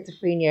like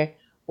schizophrenia,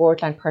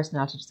 borderline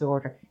personality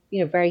disorder,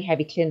 very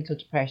heavy clinical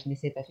depression, they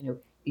say that,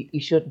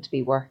 you shouldn't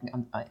be working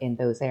in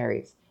those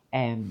areas.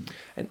 And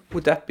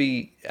would that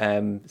be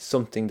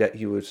something that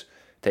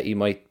you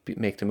might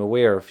make them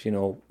aware of?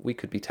 We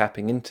could be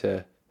tapping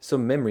into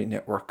some memory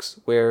networks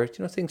where,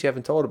 things you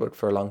haven't thought about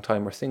for a long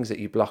time, or things that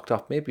you blocked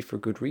up, maybe for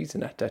good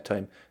reason at that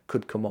time,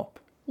 could come up.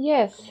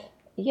 Yes,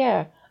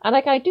 yeah. And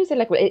like I do say,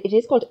 it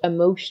is called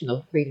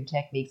emotional freedom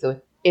technique.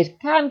 So it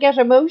can get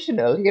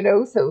emotional,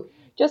 so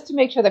just to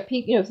make sure that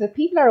people, so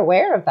people are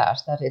aware of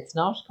that it's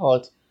not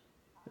called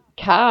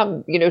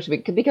calm,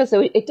 because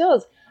so it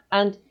does.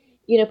 And,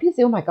 people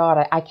say, oh my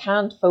God, I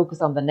can't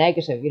focus on the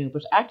negative,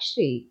 but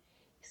actually,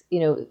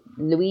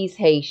 Louise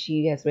Hay,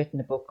 she has written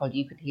a book called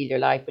You Can Heal Your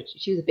Life, but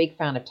she was a big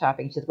fan of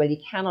tapping. She says, well, you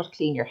cannot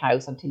clean your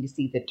house until you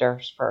see the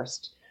dirt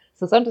first.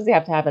 So sometimes you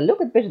have to have a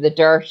look at a bit of the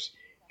dirt,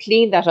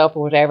 clean that up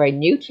or whatever,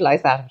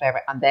 neutralize that or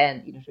whatever, and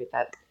then,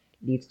 that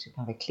leads to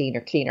kind of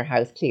a cleaner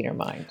house, cleaner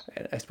mind.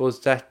 I suppose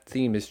that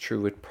theme is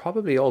true with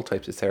probably all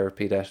types of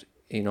therapy, that,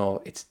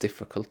 it's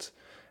difficult.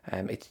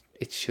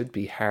 It should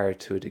be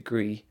hard to a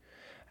degree.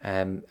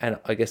 And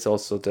I guess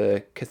also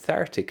the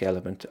cathartic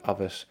element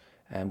of it,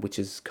 which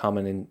is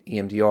common in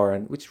EMDR,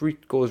 and which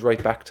goes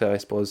right back to, I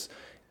suppose,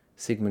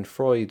 Sigmund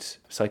Freud's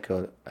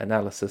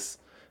psychoanalysis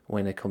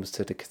when it comes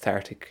to the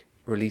cathartic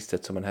release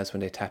that someone has when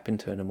they tap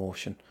into an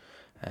emotion.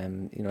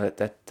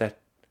 That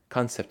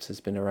concept has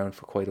been around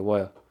for quite a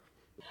while.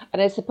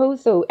 And I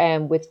suppose so,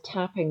 with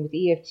tapping, with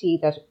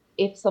EFT, that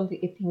if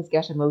things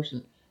get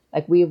emotional,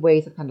 like we have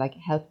ways of kind of like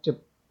help to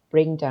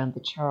bring down the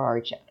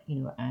charge,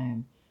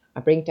 and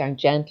bring it down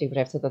gently,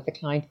 whatever, so that the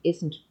client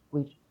isn't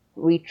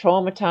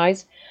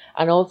re-traumatized.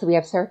 And also we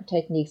have certain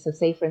techniques. So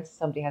say, for instance,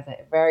 somebody has a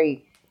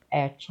very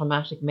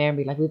traumatic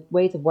memory, like we have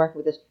ways of working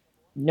with it.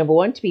 Number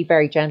one, to be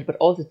very gentle, but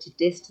also to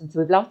distance. So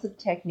we have lots of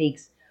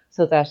techniques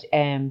so that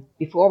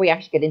before we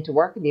actually get into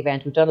work in the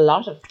event, we've done a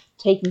lot of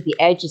taking the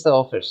edges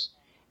off it.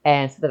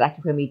 So that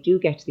actually when we do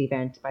get to the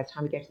event, by the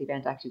time we get to the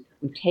event, actually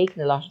we've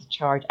taken a lot of the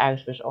charge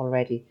out of it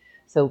already.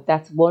 So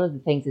that's one of the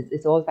things,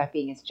 it's all about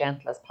being as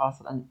gentle as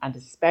possible, and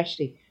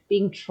especially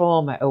being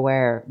trauma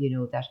aware,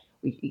 that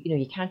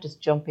you can't just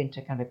jump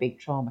into kind of a big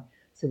trauma.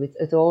 So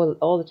it's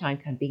all the time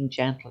kind of being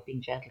gentle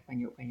when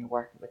you're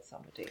working with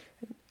somebody.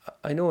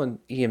 I know in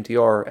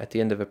EMDR, at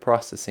the end of a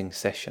processing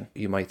session,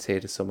 you might say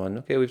to someone,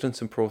 okay, we've done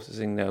some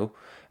processing now,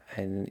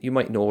 and you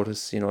might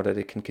notice, that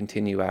it can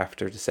continue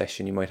after the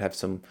session. You might have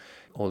some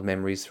old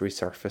memories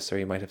resurface, or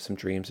you might have some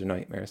dreams or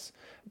nightmares.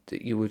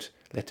 That you would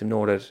let them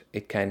know that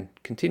it can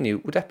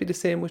continue. Would that be the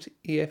same with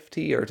EFT,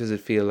 or does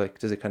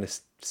it kind of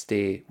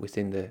stay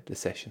within the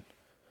session?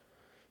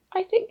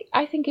 I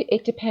think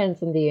it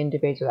depends on the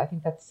individual. I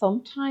think that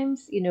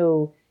sometimes,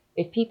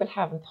 if people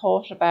haven't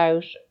thought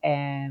about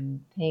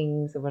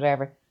things or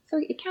whatever, so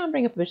it can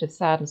bring up a bit of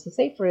sadness. So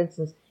say, for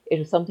instance, it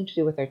was something to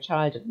do with their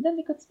childhood, and then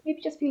they could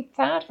maybe just feel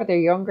sad for their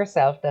younger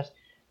self that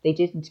they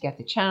didn't get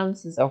the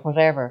chances or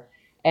whatever.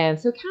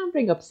 So it can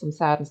bring up some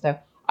sadness.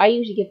 Now, I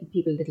usually give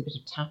people a little bit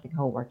of tapping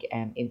homework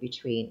in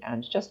between,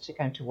 and just to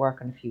kind of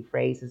work on a few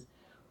phrases.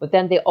 But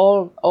then they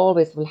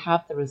always will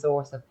have the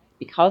resource of,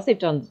 because they've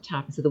done the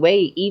tapping. So the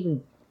way,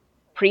 even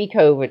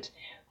pre-COVID,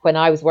 when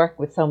I was working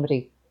with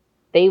somebody,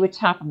 they would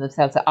tap on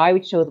themselves. So I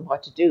would show them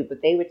what to do,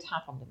 but they would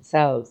tap on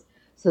themselves.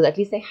 So that at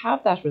least they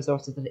have that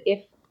resource, so that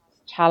if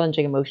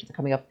challenging emotions are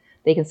coming up,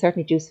 they can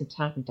certainly do some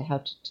tapping to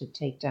help to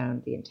take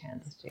down the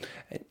intensity.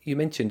 You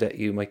mentioned that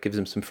you might give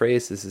them some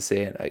phrases to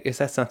say, and I guess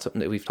that's not something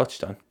that we've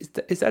touched on.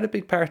 Is that a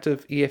big part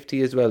of EFT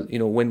as well?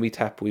 When we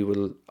tap, we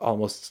will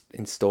almost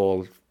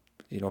install,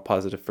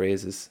 positive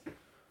phrases.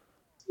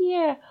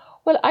 Yeah.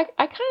 Well, I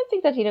kind of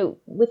think that,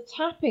 with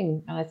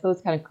tapping, and I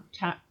suppose kind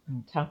of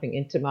tapping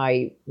into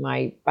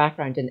my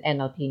background in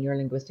NLP,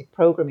 neuro-linguistic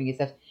programming, is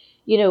that,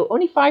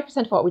 only 5%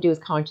 of what we do is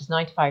conscious,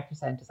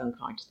 95% is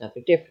unconscious. Now,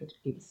 they're different.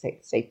 People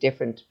say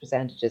different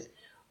percentages.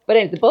 But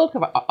anyway, the bulk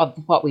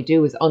of what we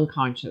do is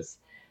unconscious.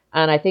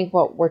 And I think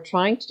what we're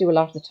trying to do a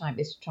lot of the time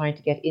is trying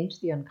to get into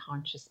the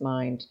unconscious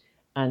mind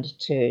and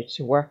to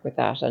work with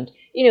that. And,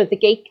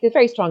 the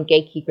very strong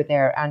gatekeeper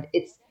there, and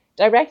its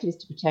directive is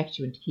to protect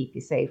you and to keep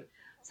you safe.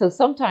 So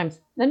sometimes,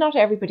 now not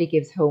everybody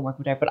gives homework,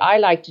 whatever, but I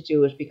like to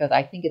do it because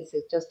I think it's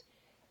just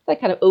like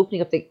kind of opening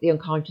up the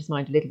unconscious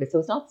mind a little bit. So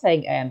it's not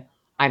saying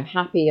I'm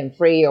happy and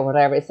free or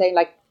whatever. It's saying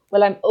like,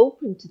 well, I'm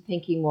open to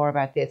thinking more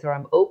about this, or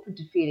I'm open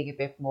to feeling a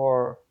bit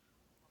more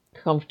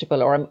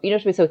comfortable, or you know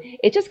what I mean. So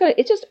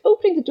it's just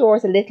opening the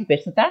doors a little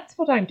bit. So that's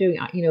what I'm doing.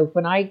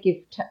 When I give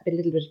a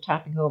little bit of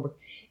tapping homework,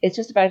 it's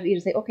just about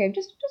say, okay, I'm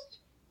just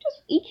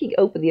eking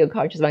open the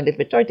unconscious mind a little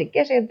bit, trying to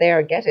get in there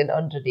and get in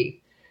underneath.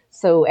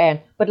 So,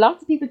 but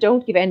lots of people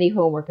don't give any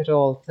homework at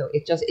all. So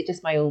it's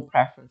just my own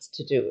preference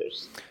to do it.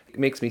 It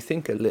makes me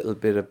think a little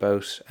bit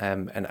about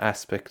an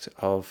aspect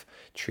of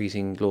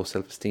treating low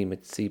self-esteem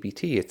at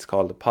CBT. It's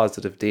called a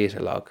positive data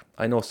log.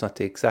 I know it's not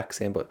the exact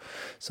same, but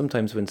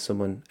sometimes when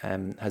someone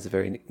has a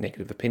very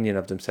negative opinion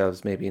of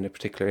themselves, maybe in a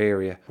particular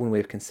area, one way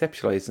of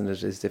conceptualizing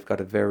it is they've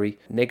got a very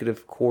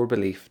negative core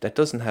belief that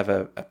doesn't have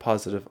a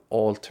positive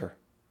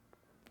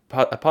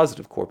a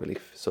positive core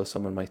belief. So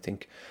someone might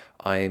think,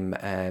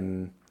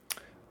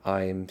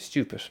 I'm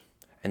stupid.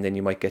 And then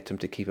you might get them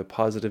to keep a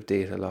positive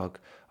data log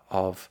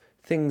of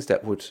things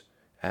that would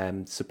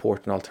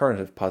support an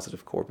alternative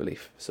positive core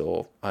belief.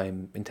 So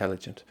I'm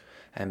intelligent.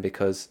 And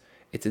because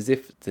it's as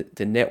if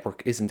the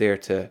network isn't there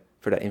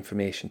for that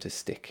information to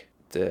stick.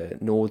 The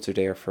nodes are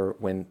there for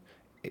when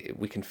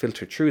we can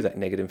filter through that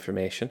negative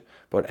information,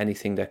 but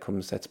anything that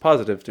comes that's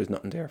positive, there's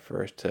nothing there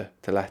for it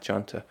to latch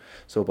onto.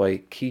 So by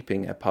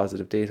keeping a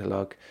positive data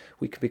log,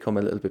 we can become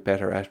a little bit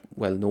better at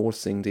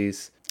noticing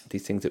these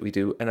things that we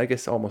do, and I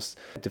guess almost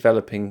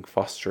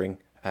fostering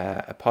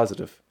a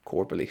positive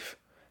core belief.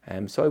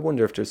 So I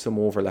wonder if there's some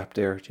overlap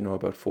there,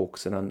 about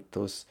focusing on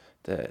those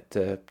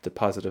the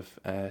positive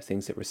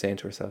things that we're saying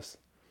to ourselves.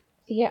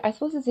 Yeah, I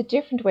suppose it's a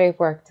different way of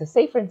work. So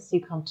say, for instance,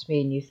 you come to me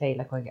and you say,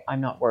 like, well,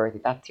 I'm not worthy.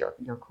 That's your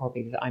core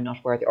belief, that I'm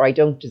not worthy, or I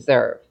don't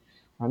deserve,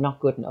 or I'm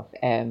not good enough.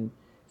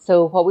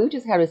 So what we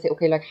just have to say,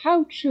 okay, like,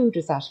 how true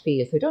does that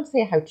feel? So don't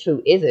say how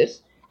true is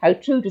it. How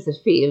true does it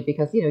feel?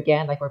 Because,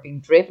 again, like, we're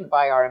being driven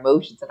by our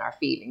emotions and our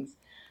feelings.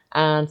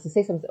 And so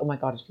say something, oh my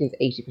God, it feels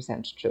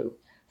 80% true.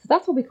 So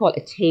that's what we call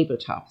a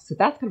tabletop. So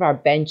that's kind of our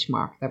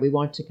benchmark that we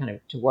want to kind of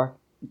to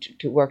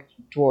work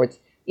towards,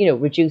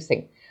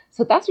 reducing.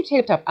 So that's your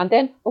tabletop. And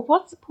then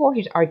what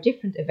supported are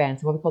different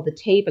events, what we call the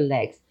table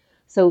legs.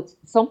 So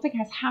something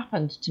has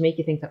happened to make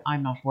you think that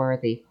I'm not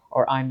worthy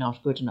or I'm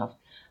not good enough.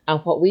 And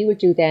what we would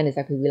do then is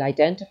that we will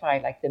identify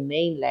like the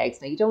main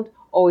legs. Now, you don't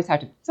always have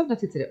to,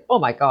 sometimes it's, oh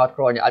my God,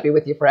 Gráinne, I'll be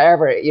with you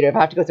forever. I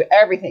have to go through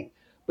everything.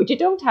 But you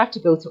don't have to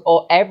go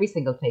through every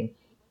single thing.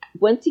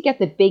 Once you get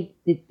the big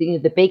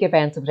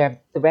events or whatever,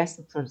 the rest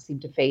of them sort of seem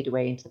to fade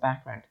away into the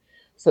background.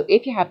 So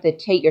if you have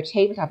your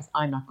tabletop is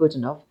I'm not good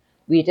enough,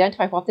 we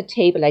identify what the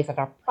table legs that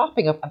are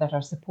propping up and that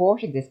are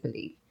supporting this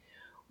belief.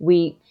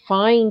 We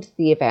find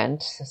the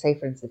event. So say,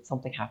 for instance,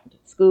 something happened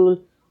at school.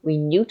 We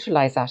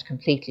neutralize that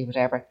completely,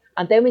 whatever.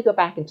 And then we go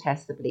back and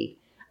test the belief.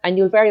 And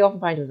you'll very often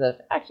find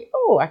that actually,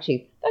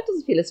 that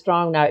doesn't feel as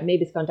strong now.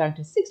 Maybe it's gone down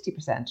to 60%,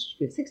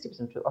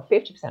 60% true or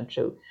 50%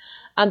 true.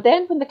 And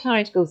then when the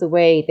client goes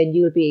away, then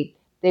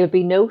they'll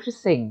be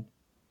noticing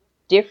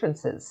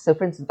differences. So,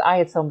 for instance, I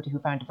had somebody who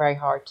found it very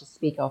hard to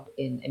speak up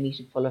in a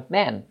meeting full of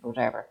men or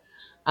whatever.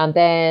 And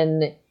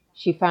then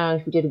she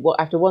found who did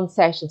after one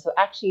session. So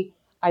actually,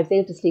 I was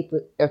able to sleep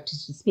with or to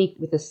speak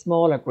with a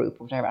smaller group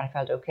or whatever. I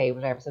felt okay,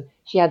 whatever. So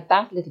she had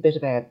that little bit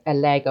of a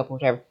leg up or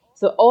whatever.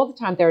 So all the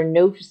time they're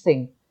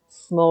noticing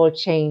small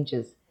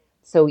changes.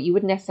 So you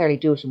wouldn't necessarily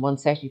do it in one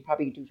session. You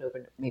probably do it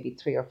over maybe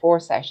 3 or 4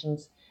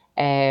 sessions.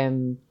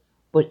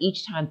 But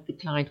each time the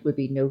client would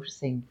be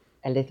noticing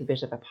a little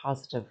bit of a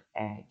positive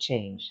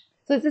change.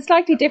 So it's a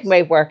slightly different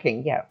way of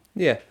working, yeah.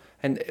 Yeah,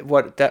 and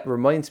what that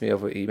reminds me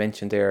of what you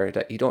mentioned there,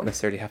 that you don't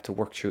necessarily have to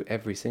work through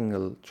every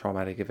single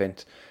traumatic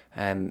event.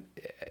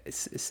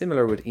 It's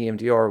similar with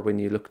EMDR. When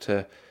you look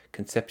to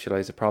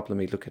conceptualize a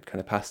problem, you look at kind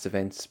of past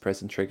events,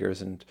 present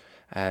triggers, and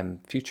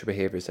future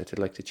behaviors that you'd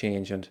like to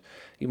change. And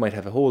you might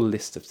have a whole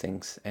list of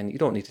things, and you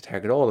don't need to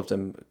target all of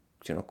them.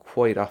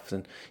 Quite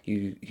often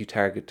you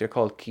target, they're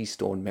called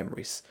keystone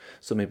memories.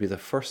 So maybe the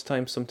first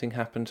time something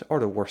happened, or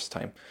the worst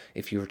time,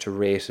 if you were to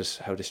rate it,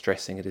 how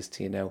distressing it is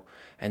to you now.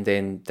 And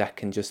then that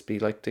can just be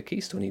like the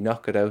keystone. You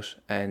knock it out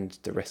and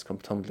the rest come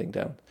tumbling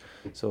down.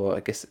 So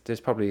I guess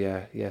there's probably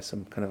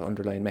some kind of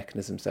underlying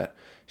mechanisms that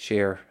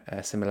share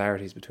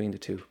similarities between the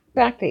two.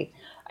 Exactly.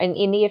 And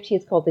in EFT,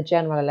 it's called the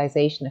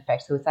generalization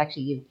effect. So it's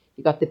actually,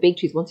 you've got the big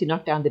trees. Once you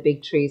knock down the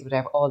big trees,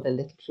 whatever, all the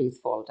little trees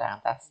fall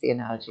down. That's the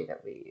analogy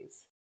that we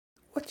use.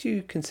 What do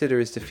you consider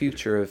is the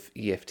future of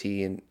EFT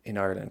in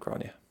Ireland,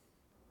 Grania?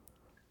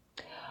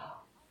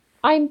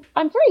 I'm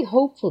very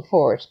hopeful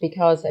for it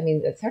because, I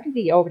mean,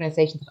 certainly the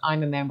organisations that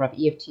I'm a member of,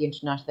 EFT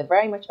International, they're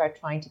very much about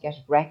trying to get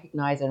it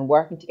recognised and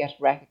working to get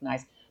it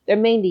recognised. They're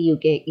mainly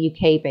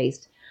UK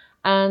based.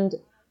 And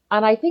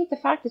I think the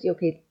fact that,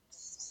 okay,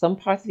 some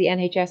parts of the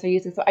NHS are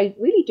using it, so I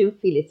really do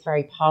feel it's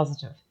very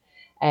positive.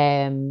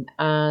 And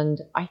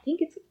I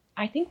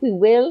think we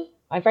will,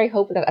 I'm very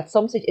hopeful that at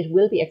some stage it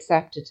will be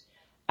accepted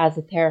as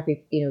a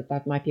therapy,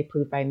 that might be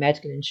approved by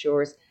medical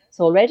insurers.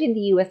 So already in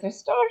the US, they're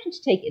starting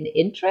to take an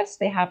interest.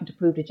 They haven't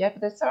approved it yet,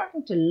 but they're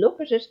starting to look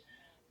at it.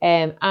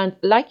 And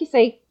like you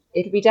say,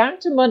 it'll be down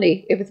to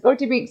money. If it's going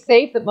to be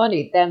save the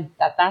money, then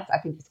that's I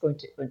think it's going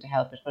to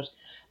help it.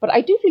 But I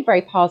do feel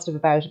very positive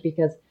about it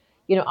because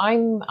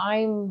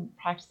I'm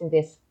practicing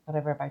this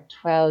whatever about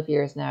 12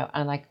 years now,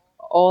 and like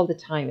all the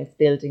time it's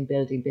building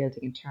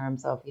in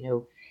terms of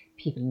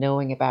people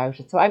knowing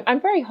about it. So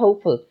I'm very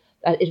hopeful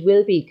that it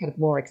will be kind of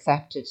more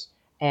accepted,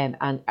 and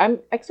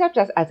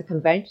accepted as a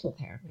conventional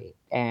therapy,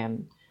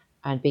 and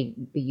be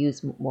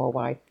used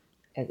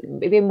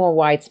maybe more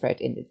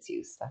widespread in its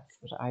use. That's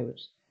what I would.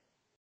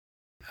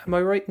 Am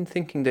I right in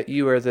thinking that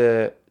you are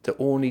the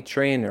only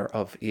trainer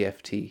of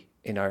EFT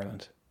in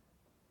Ireland?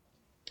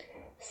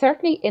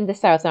 Certainly in the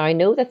south. Now I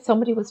know that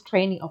somebody was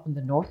training up in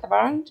the north of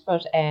Ireland,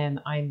 but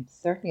I'm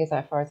certainly, as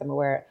far as I'm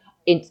aware,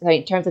 in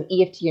terms of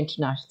EFT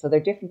International. So they're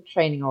different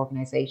training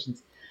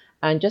organisations.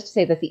 And just to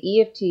say that the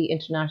EFT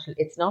International,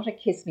 it's not a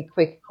kiss me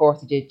quick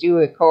course. You do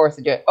a course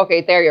and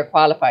okay, there you're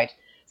qualified.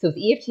 So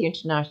the EFT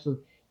International,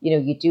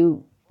 you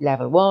do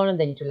level 1 and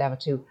then you do level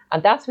 2.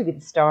 And that's really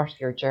the start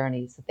of your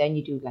journey. So then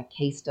you do like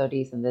case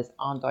studies and there's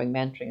ongoing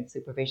mentoring and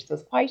supervision. So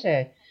it's quite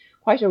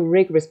a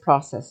rigorous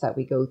process that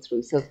we go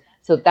through.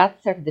 So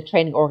that's certainly the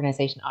training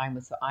organisation I'm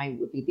with. So I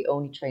would be the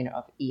only trainer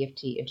of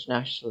EFT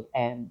International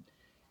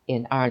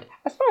in Ireland,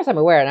 as far as I'm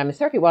aware. And I'm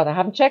certainly I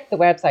haven't checked the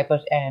website,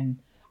 but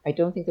I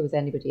don't think there was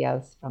anybody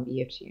else from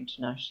EFT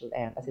International.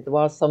 I said there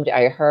was somebody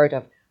I heard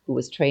of who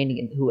was training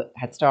and who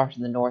had started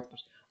in the north,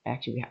 but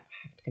we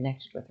haven't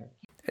connected with her.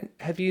 And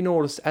have you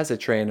noticed, as a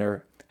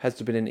trainer, has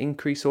there been an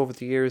increase over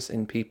the years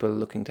in people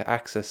looking to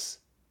access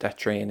that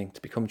training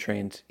to become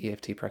trained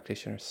EFT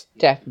practitioners?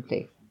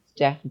 Definitely.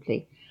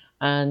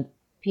 And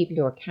people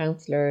who are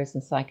counsellors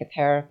and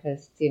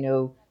psychotherapists,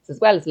 as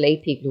well as lay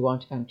people who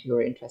want to come to, who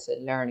are interested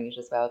in learning it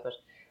as well. But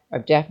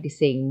I'm definitely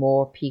seeing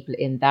more people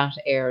in that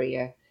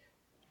area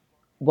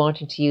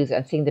wanting to use it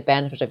and seeing the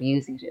benefit of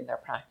using it in their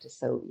practice.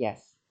 So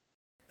yes.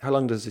 How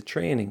long does the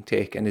training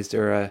take, and is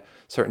there a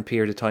certain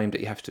period of time that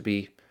you have to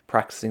be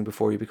practicing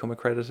before you become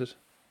accredited?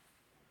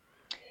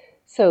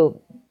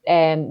 So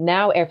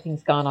now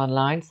everything's gone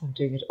online, so I'm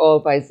doing it all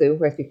by Zoom,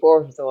 whereas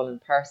before it was all in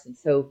person.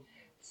 So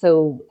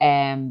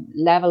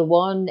level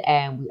 1,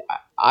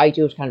 I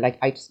do it kind of like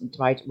I just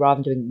divide,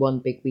 rather than doing one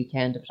big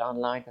weekend of it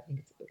online. I think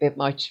it's a bit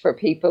much for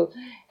people.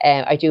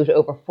 I do it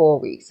over 4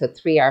 weeks, so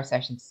 3-hour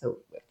sessions. So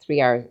 3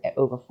 hours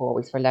over 4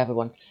 weeks for level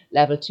 1.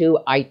 Level 2,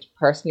 I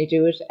personally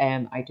do it.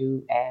 I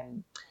do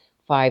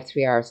 5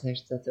 3-hour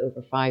sessions. That's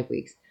over 5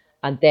 weeks.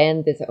 And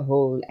then there's a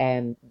whole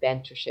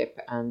mentorship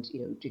and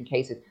doing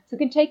cases. So it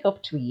can take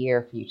up to a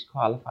year for you to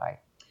qualify.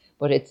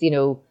 But it's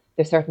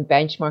there's certain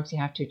benchmarks you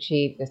have to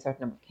achieve. There's a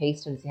certain number of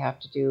case studies you have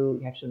to do.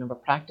 You have to do a number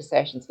of practice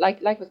sessions,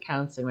 like with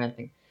counselling or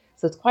anything.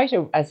 So it's quite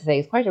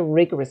a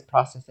rigorous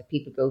process that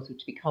people go through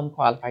to become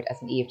qualified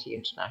as an EFT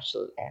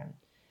International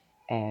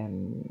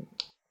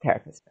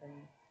therapist.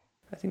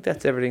 I think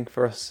that's everything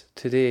for us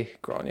today,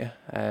 Grania.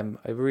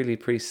 I really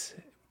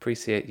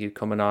appreciate you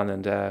coming on,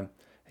 and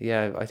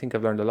I think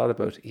I've learned a lot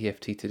about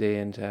EFT today,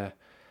 and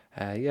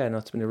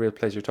it's been a real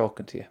pleasure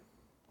talking to you.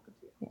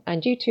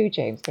 And you too,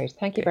 James. Great.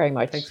 Thank you very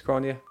much. Thanks,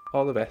 Grania.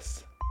 All the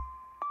best.